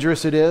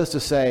dangerous it is to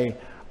say,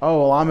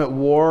 oh, well, I'm at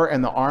war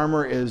and the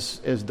armor is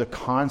the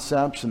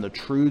concepts and the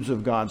truths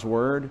of God's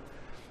word,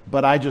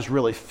 but I just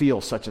really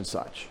feel such and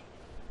such.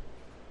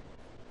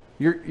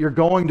 You're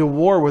going to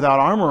war without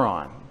armor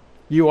on.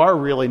 You are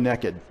really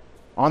naked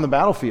on the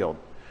battlefield.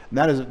 And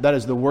that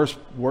is the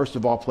worst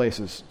of all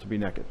places to be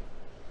naked,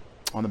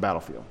 on the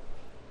battlefield.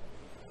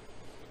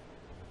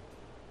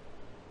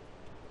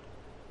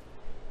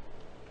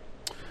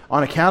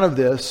 On account of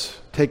this,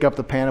 take up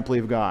the panoply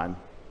of God.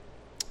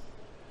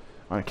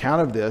 On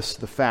account of this,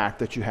 the fact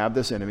that you have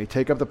this enemy,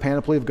 take up the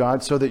panoply of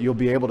God so that you'll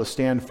be able to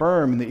stand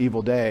firm in the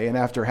evil day and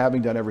after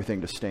having done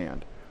everything to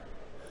stand.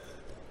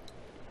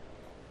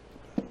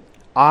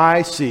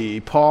 I see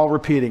Paul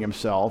repeating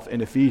himself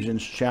in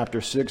Ephesians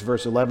chapter 6,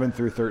 verse 11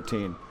 through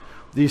 13.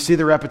 Do you see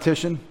the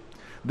repetition?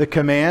 The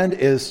command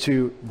is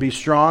to be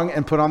strong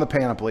and put on the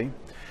panoply,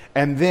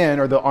 and then,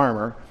 or the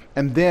armor,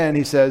 and then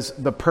he says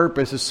the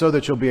purpose is so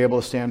that you'll be able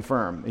to stand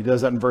firm. He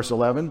does that in verse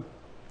 11.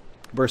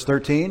 Verse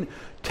 13,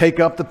 take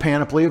up the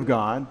panoply of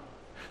God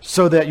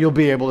so that you'll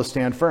be able to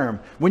stand firm.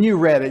 When you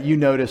read it, you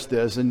noticed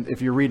this, and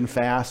if you're reading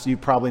fast, you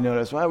probably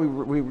noticed, well,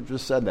 we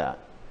just said that.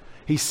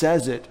 He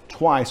says it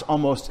twice,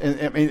 almost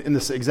in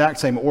this exact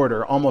same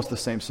order, almost the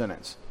same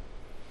sentence.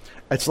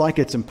 It's like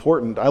it's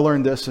important. I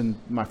learned this in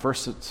my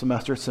first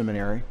semester at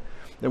seminary,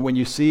 that when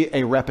you see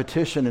a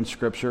repetition in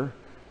Scripture,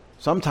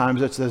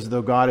 sometimes it's as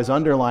though God is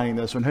underlining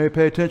this one. Hey,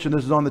 pay attention,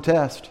 this is on the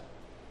test.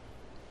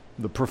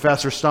 The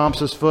professor stomps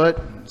his foot,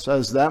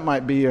 says that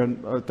might be a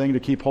thing to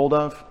keep hold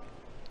of.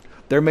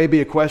 There may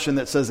be a question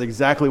that says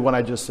exactly what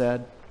I just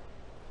said.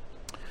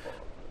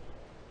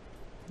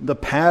 The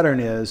pattern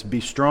is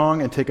be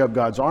strong and take up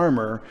God's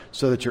armor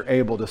so that you're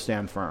able to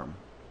stand firm.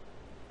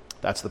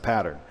 That's the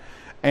pattern.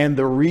 And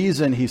the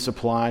reason he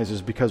supplies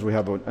is because we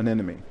have an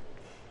enemy.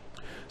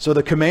 So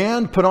the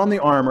command, put on the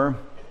armor,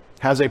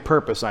 has a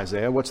purpose,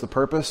 Isaiah. What's the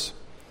purpose?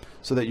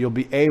 So that you'll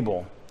be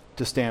able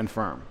to stand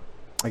firm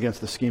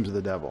against the schemes of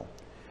the devil.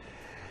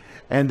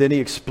 And then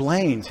he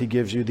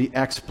gives you the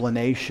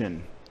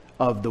explanation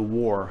of the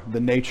war, the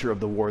nature of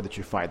the war that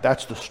you fight.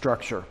 That's the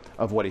structure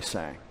of what he's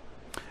saying.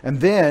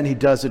 And then he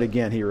does it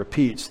again. He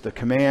repeats the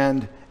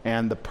command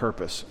and the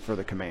purpose for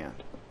the command.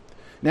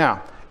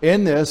 Now,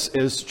 in this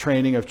is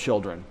training of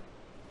children,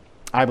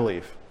 I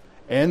believe.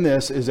 And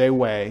this is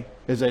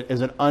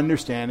an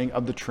understanding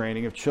of the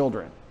training of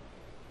children.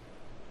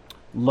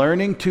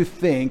 Learning to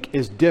think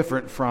is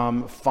different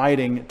from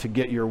fighting to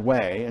get your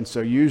way. And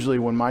so usually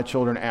when my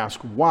children ask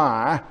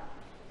why,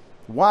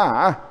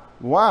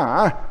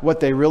 what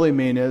they really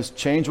mean is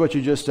change what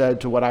you just said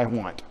to what I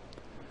want.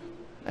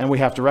 And we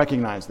have to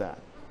recognize that.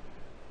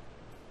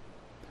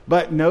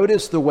 But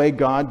notice the way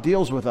God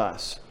deals with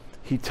us.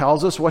 He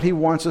tells us what he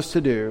wants us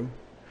to do.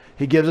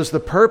 He gives us the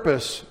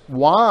purpose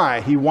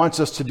why he wants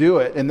us to do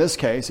it. In this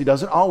case, he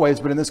doesn't always,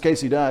 but in this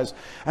case he does.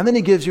 And then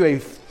he gives you a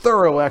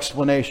thorough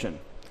explanation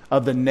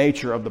of the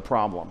nature of the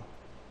problem.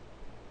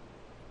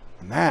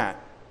 And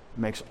that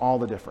makes all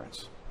the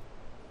difference.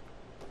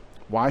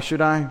 Why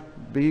should I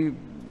be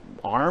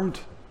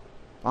armed?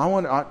 I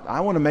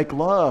want to make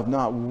love,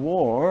 not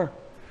war.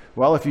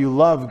 Well, if you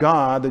love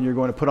God, then you're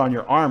going to put on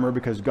your armor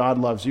because God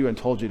loves you and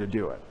told you to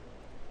do it.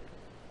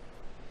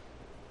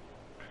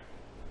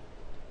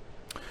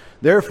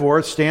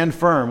 Therefore, stand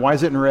firm. Why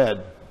is it in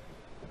red?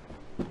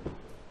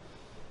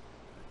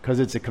 Because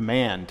it's a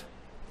command.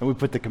 And we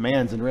put the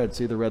commands in red.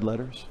 See the red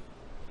letters?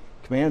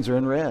 Commands are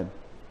in red.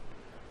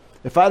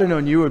 If I'd have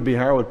known you would be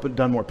here, I would have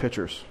done more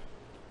pictures.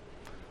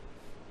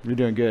 You're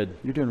doing good.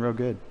 You're doing real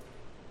good.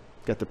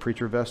 Got the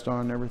preacher vest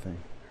on and everything.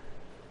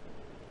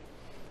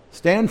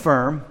 Stand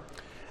firm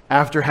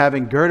after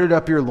having girded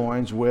up your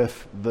loins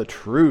with the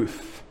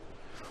truth.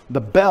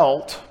 The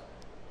belt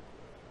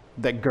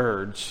that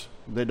girds.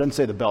 It doesn't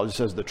say the belt, it just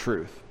says the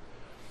truth.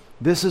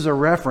 This is a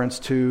reference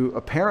to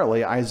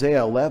apparently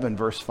Isaiah 11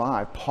 verse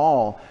 5.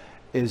 Paul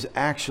is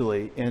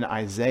actually in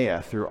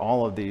Isaiah through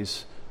all of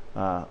these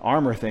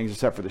armor things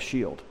except for the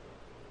shield.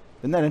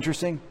 Isn't that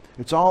interesting?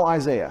 It's all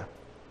Isaiah.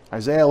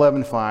 Isaiah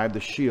 11:5, the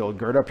shield,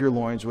 gird up your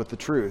loins with the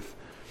truth.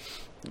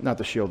 Not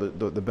the shield,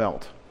 the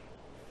belt.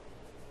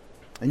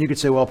 And you could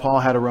say, well, Paul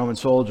had a Roman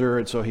soldier,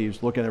 and so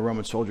he's looking at a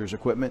Roman soldier's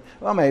equipment.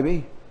 Well,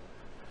 maybe.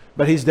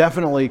 But he's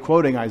definitely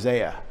quoting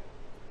Isaiah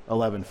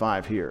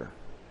 11:5 here.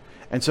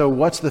 And so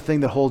what's the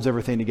thing that holds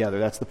everything together?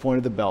 That's the point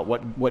of the belt.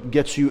 What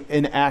gets you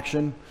in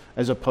action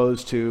as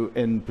opposed to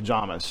in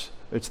pajamas?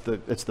 It's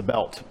the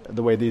belt,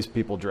 the way these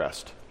people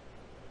dressed.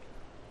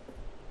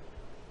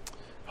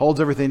 Holds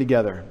everything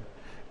together.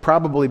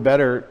 Probably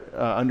better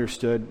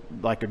understood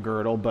like a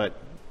girdle, but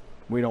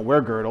we don't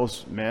wear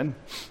girdles, men,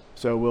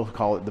 so we'll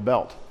call it the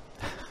belt.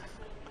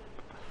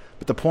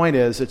 But the point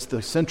is, it's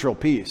the central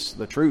piece,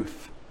 the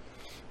truth.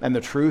 And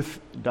the truth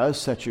does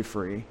set you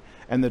free.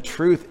 And the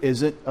truth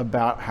isn't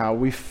about how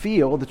we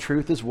feel. The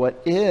truth is what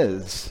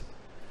is.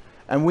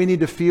 And we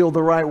need to feel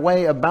the right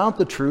way about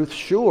the truth,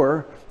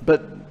 sure,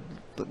 but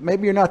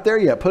maybe you're not there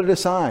yet. Put it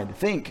aside.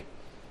 Think.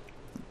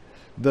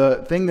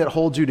 The thing that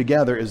holds you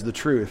together is the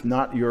truth,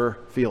 not your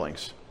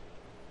feelings.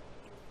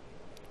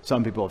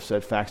 Some people have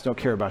said facts don't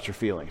care about your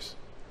feelings.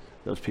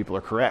 Those people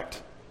are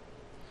correct.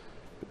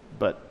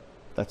 But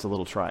that's a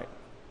little trite.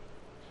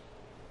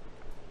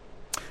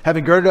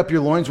 Having girded up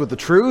your loins with the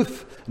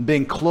truth, and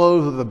being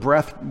clothed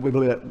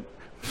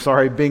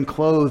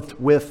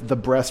with the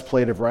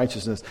breastplate of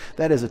righteousness.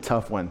 That is a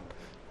tough one.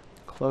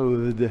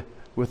 Clothed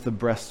with the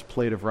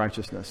breastplate of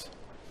righteousness.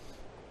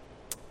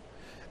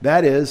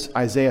 That is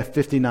Isaiah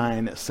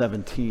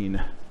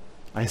 59:17.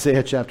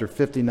 Isaiah chapter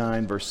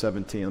 59, verse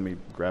 17. Let me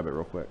grab it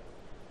real quick.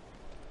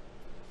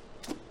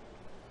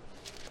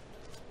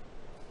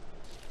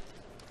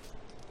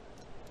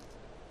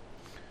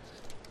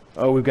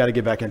 Oh, we've got to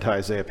get back into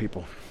Isaiah,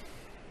 people.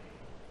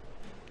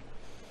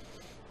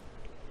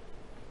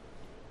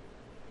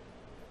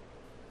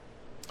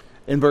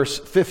 In verse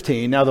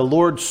 15, now the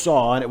Lord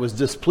saw, and it was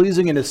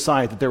displeasing in his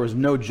sight that there was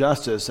no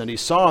justice, and he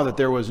saw that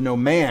there was no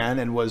man,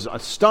 and was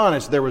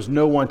astonished there was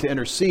no one to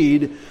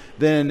intercede.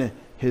 Then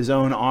his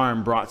own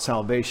arm brought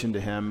salvation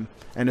to him,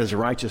 and his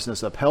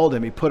righteousness upheld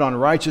him. He put on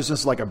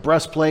righteousness like a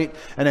breastplate,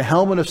 and a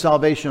helmet of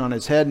salvation on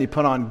his head, and he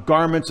put on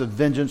garments of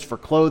vengeance for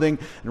clothing,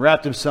 and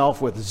wrapped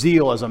himself with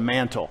zeal as a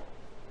mantle.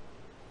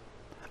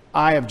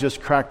 I have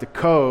just cracked the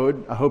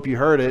code, I hope you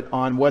heard it,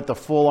 on what the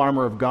full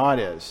armor of God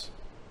is.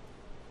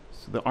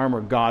 So the armor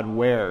God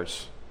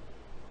wears.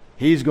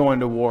 He's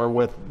going to war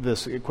with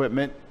this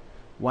equipment.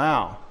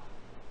 Wow.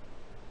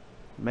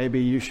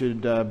 Maybe you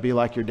should be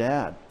like your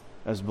dad.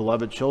 As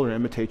beloved children,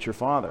 imitate your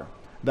father.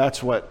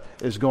 That's what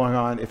is going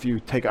on if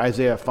you take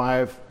Isaiah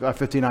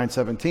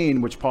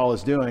 59:17, which Paul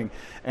is doing,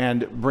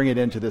 and bring it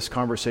into this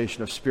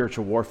conversation of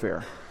spiritual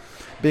warfare.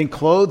 Being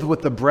clothed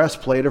with the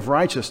breastplate of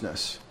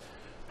righteousness.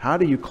 How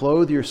do you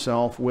clothe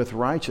yourself with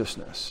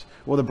righteousness?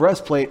 Well, the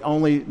breastplate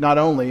not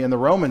only in the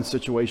Roman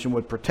situation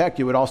would protect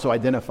you, it would also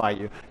identify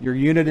you. Your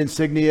unit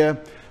insignia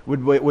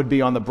would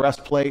be on the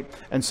breastplate,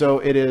 and so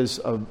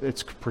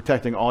it's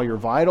protecting all your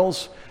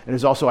vitals, and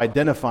is also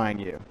identifying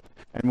you.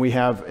 And we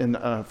have in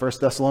 1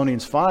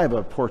 Thessalonians 5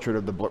 a portrait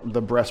of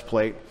the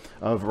breastplate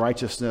of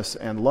righteousness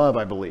and love,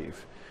 I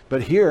believe.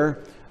 But here,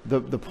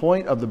 the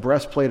point of the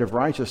breastplate of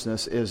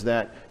righteousness is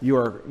that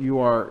you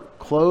are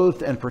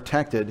clothed and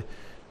protected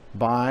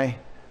by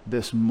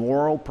this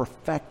moral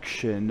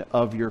perfection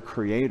of your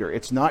Creator.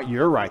 It's not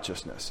your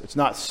righteousness. It's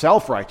not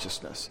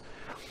self-righteousness.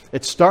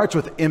 It starts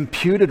with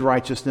imputed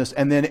righteousness,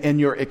 and then in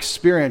your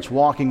experience,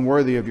 walking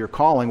worthy of your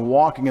calling,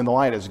 walking in the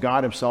light as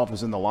God himself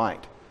is in the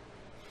light.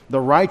 The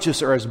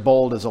righteous are as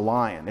bold as a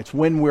lion. It's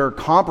when we're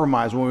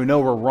compromised, when we know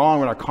we're wrong,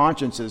 when our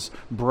conscience is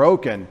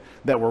broken,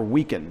 that we're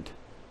weakened.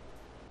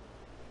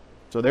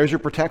 So there's your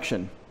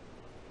protection.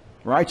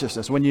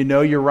 Righteousness. When you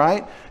know you're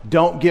right,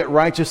 don't get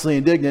righteously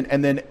indignant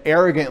and then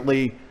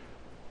arrogantly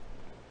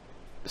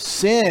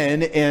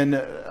sin in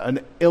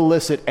an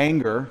illicit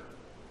anger.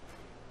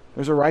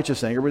 There's a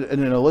righteous anger, but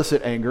in an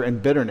illicit anger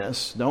and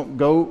bitterness. Don't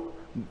go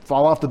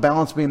fall off the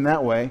balance beam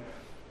that way.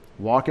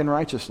 Walk in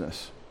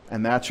righteousness,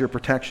 and that's your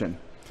protection.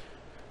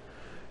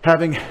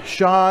 Having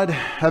shod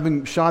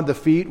the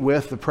feet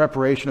with the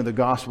preparation of the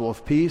gospel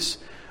of peace,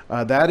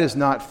 that is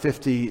not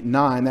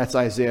 59, that's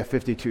Isaiah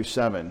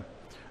 52:7.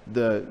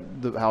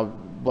 How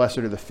blessed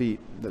are the feet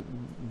that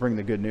bring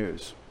the good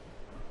news.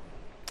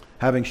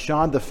 Having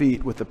shod the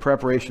feet with the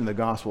preparation of the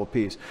gospel of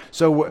peace.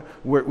 So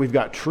we've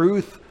got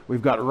truth,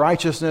 we've got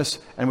righteousness,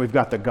 and we've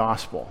got the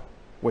gospel,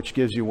 which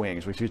gives you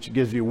wings, which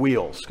gives you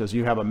wheels, because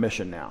you have a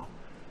mission now.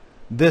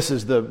 This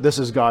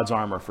is God's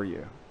armor for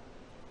you.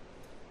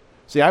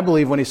 See, I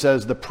believe when he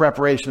says the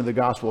preparation of the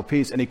gospel of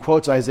peace, and he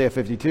quotes Isaiah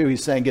 52,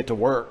 he's saying get to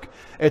work.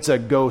 It's a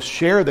go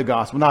share the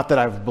gospel. Not that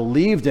I've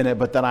believed in it,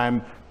 but that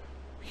I'm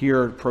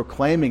here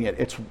proclaiming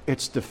it.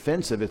 It's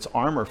defensive. It's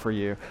armor for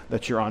you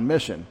that you're on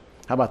mission.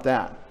 How about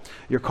that?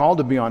 You're called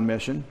to be on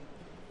mission.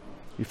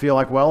 You feel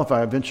like, well, if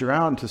I venture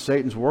out into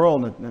Satan's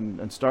world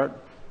and start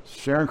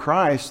sharing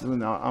Christ,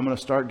 then I'm going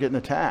to start getting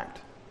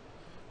attacked.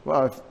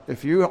 Well,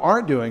 if you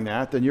aren't doing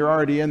that, then you're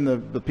already in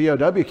the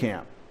POW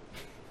camp.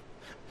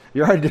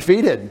 You're already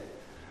defeated.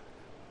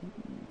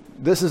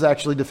 This is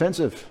actually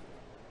defensive.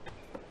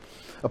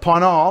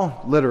 Upon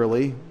all,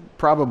 literally,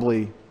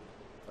 probably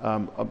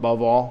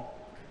above all,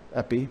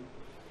 epi,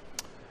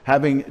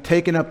 having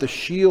taken up the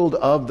shield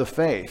of the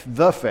faith,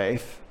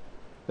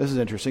 this is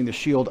interesting, the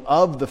shield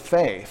of the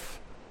faith.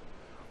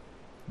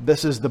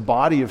 This is the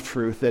body of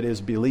truth that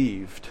is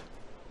believed.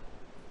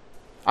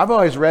 I've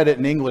always read it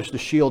in English, the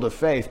shield of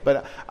faith,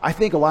 but I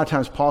think a lot of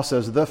times Paul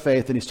says the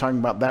faith, and he's talking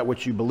about that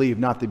which you believe,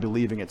 not the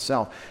believing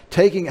itself.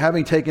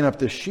 Having taken up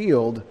the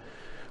shield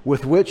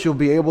with which you'll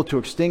be able to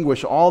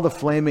extinguish all the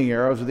flaming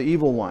arrows of the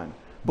evil one.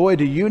 Boy,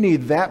 do you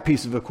need that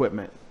piece of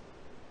equipment.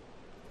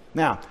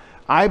 Now,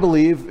 I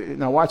believe,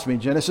 now watch me,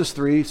 Genesis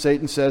 3,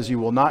 Satan says you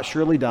will not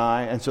surely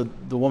die, and so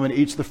the woman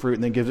eats the fruit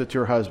and then gives it to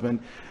her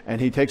husband,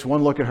 and he takes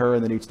one look at her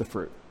and then eats the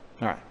fruit.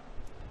 All right.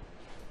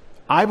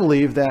 I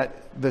believe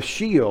that the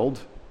shield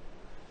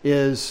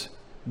is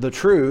the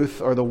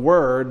truth or the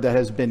word that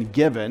has been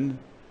given.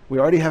 We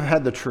already have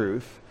had the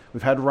truth.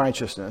 We've had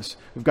righteousness.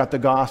 We've got the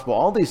gospel.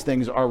 All these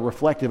things are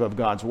reflective of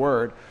God's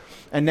word.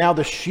 And now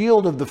the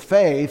shield of the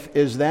faith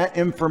is that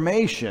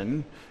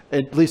information,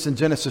 at least in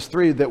Genesis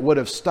 3, that would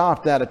have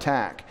stopped that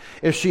attack.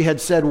 If she had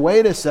said,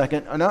 wait a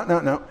second,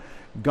 no.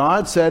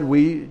 God said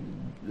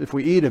if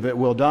we eat of it,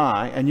 we'll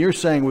die. And you're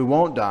saying we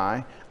won't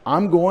die.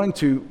 I'm going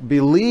to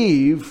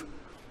believe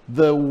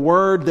the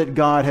word that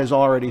God has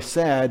already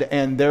said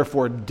and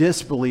therefore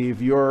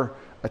disbelieve your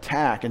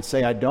attack and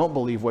say, I don't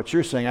believe what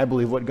you're saying. I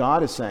believe what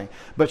God is saying.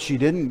 But she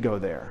didn't go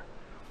there.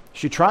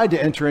 She tried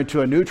to enter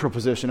into a neutral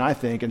position, I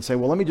think, and say,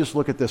 well, let me just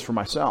look at this for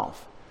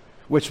myself,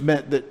 which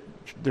meant that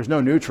there's no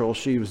neutral.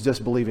 She was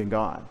disbelieving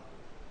God.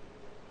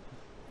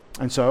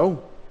 And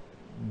so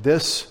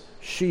this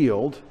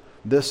shield,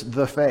 the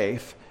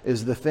faith,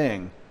 is the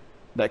thing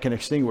that can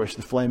extinguish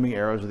the flaming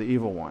arrows of the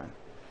evil one.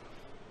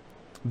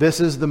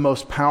 This is the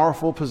most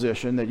powerful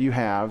position that you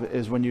have,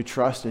 is when you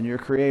trust in your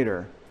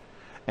Creator.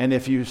 And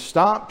if you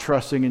stop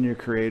trusting in your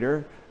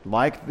Creator,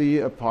 like the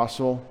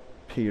Apostle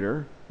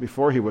Peter,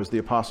 before he was the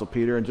Apostle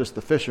Peter and just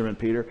the fisherman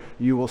Peter,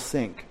 you will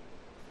sink.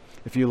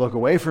 If you look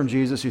away from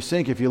Jesus, you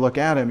sink. If you look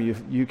at him,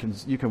 you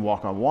can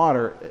walk on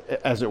water,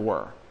 as it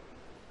were.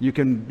 You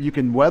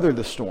can weather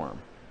the storm,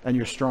 and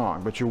you're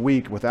strong, but you're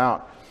weak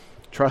without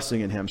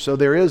trusting in him. So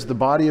there is the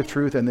body of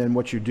truth, and then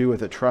what you do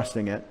with it,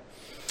 trusting it.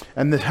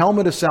 And the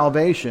helmet of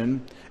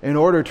salvation in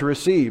order to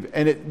receive.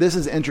 And this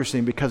is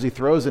interesting because he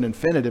throws an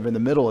infinitive in the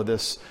middle of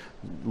this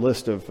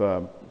list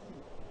of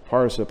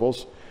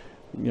participles.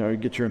 You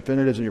get your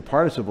infinitives and your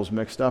participles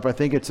mixed up. I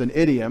think it's an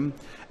idiom,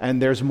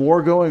 and there's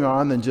more going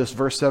on than just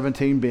verse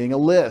 17 being a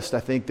list.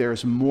 I think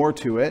there's more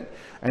to it.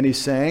 And he's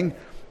saying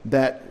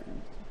that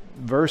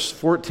verse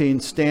 14,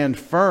 stand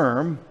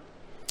firm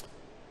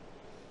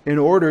in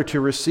order to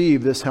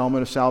receive this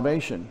helmet of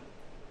salvation.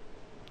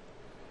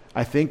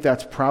 I think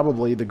that's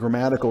probably the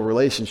grammatical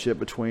relationship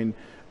between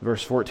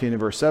verse 14 and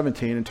verse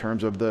 17 in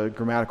terms of the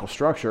grammatical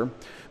structure.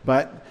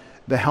 But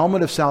the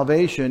helmet of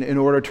salvation in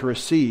order to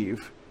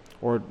receive,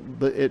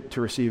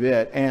 to receive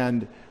it,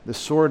 and the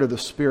sword of the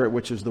Spirit,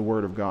 which is the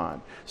Word of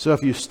God. So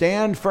if you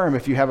stand firm,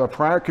 if you have a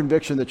prior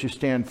conviction that you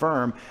stand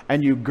firm,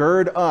 and you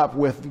gird up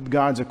with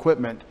God's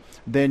equipment,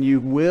 then you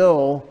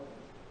will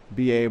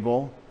be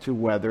able to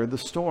weather the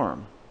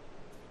storm.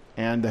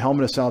 And the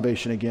helmet of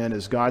salvation, again,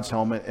 is God's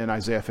helmet in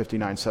Isaiah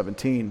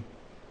 59:17.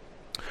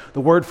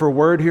 The word for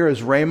word here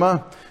is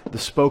rhema, the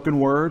spoken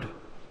word.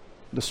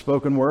 the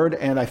spoken word,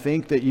 and I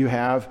think that you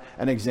have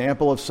an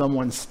example of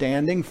someone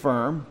standing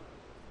firm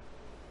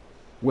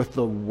with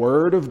the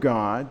word of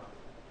God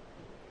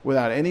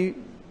without any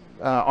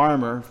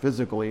armor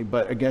physically,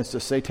 but against a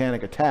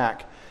satanic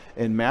attack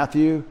in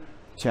Matthew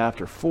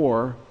chapter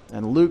 4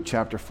 and Luke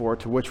chapter 4,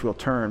 to which we'll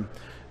turn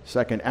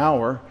second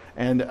hour.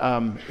 And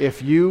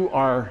if you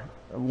are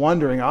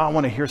wondering, I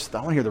want to hear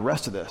the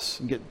rest of this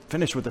and get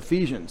finished with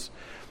Ephesians,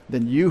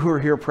 then you who are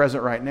here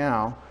present right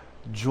now,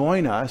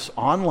 join us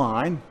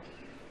online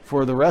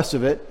for the rest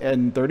of it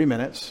in 30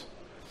 minutes.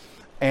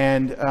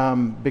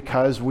 And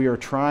because we are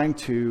trying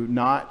to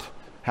not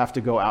have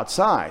to go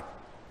outside.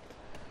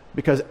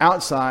 Because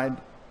outside,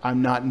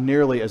 I'm not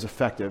nearly as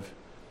effective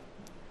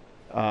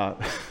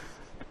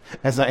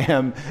as I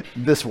am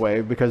this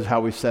way because of how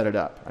we set it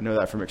up. I know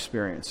that from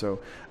experience. So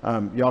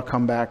y'all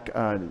come back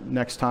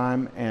next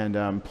time,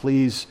 and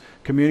please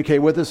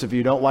communicate with us. If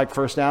you don't like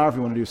first hour, if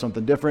you want to do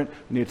something different,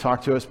 you need to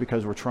talk to us,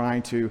 because we're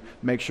trying to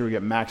make sure we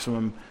get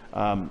maximum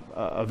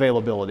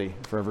availability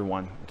for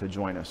everyone to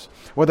join us.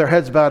 With our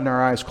heads bowed and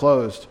our eyes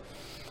closed,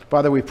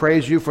 Father, we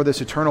praise you for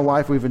this eternal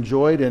life we've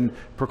enjoyed in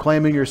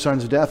proclaiming your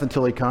Son's death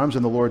until he comes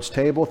in the Lord's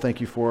table.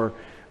 Thank you for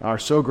our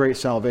so great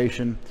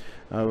salvation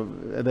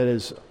that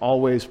is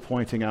always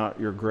pointing out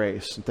your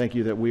grace. And thank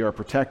you that we are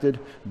protected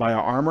by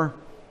our armor,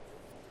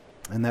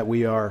 and that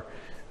we are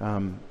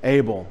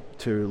able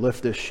to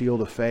lift this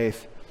shield of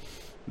faith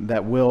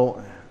that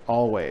will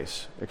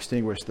always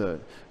extinguish the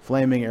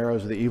flaming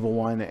arrows of the evil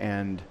one,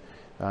 and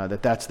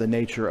that's the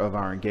nature of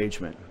our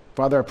engagement.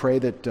 Father, I pray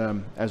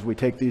that as we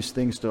take these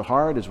things to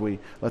heart, as we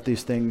let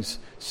these things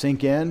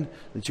sink in,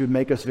 that you would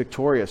make us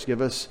victorious. Give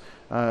us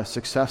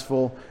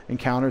successful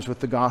encounters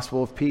with the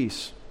gospel of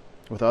peace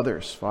with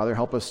others. Father,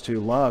 help us to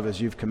love as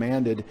you've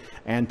commanded,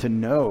 and to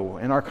know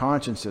in our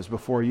consciences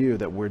before you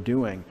that we're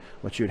doing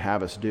what you'd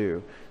have us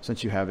do,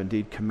 since you have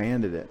indeed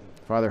commanded it.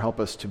 Father, help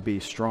us to be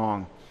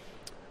strong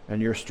in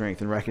your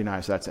strength and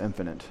recognize that's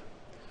infinite.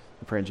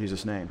 I pray in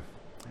Jesus' name.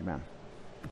 Amen.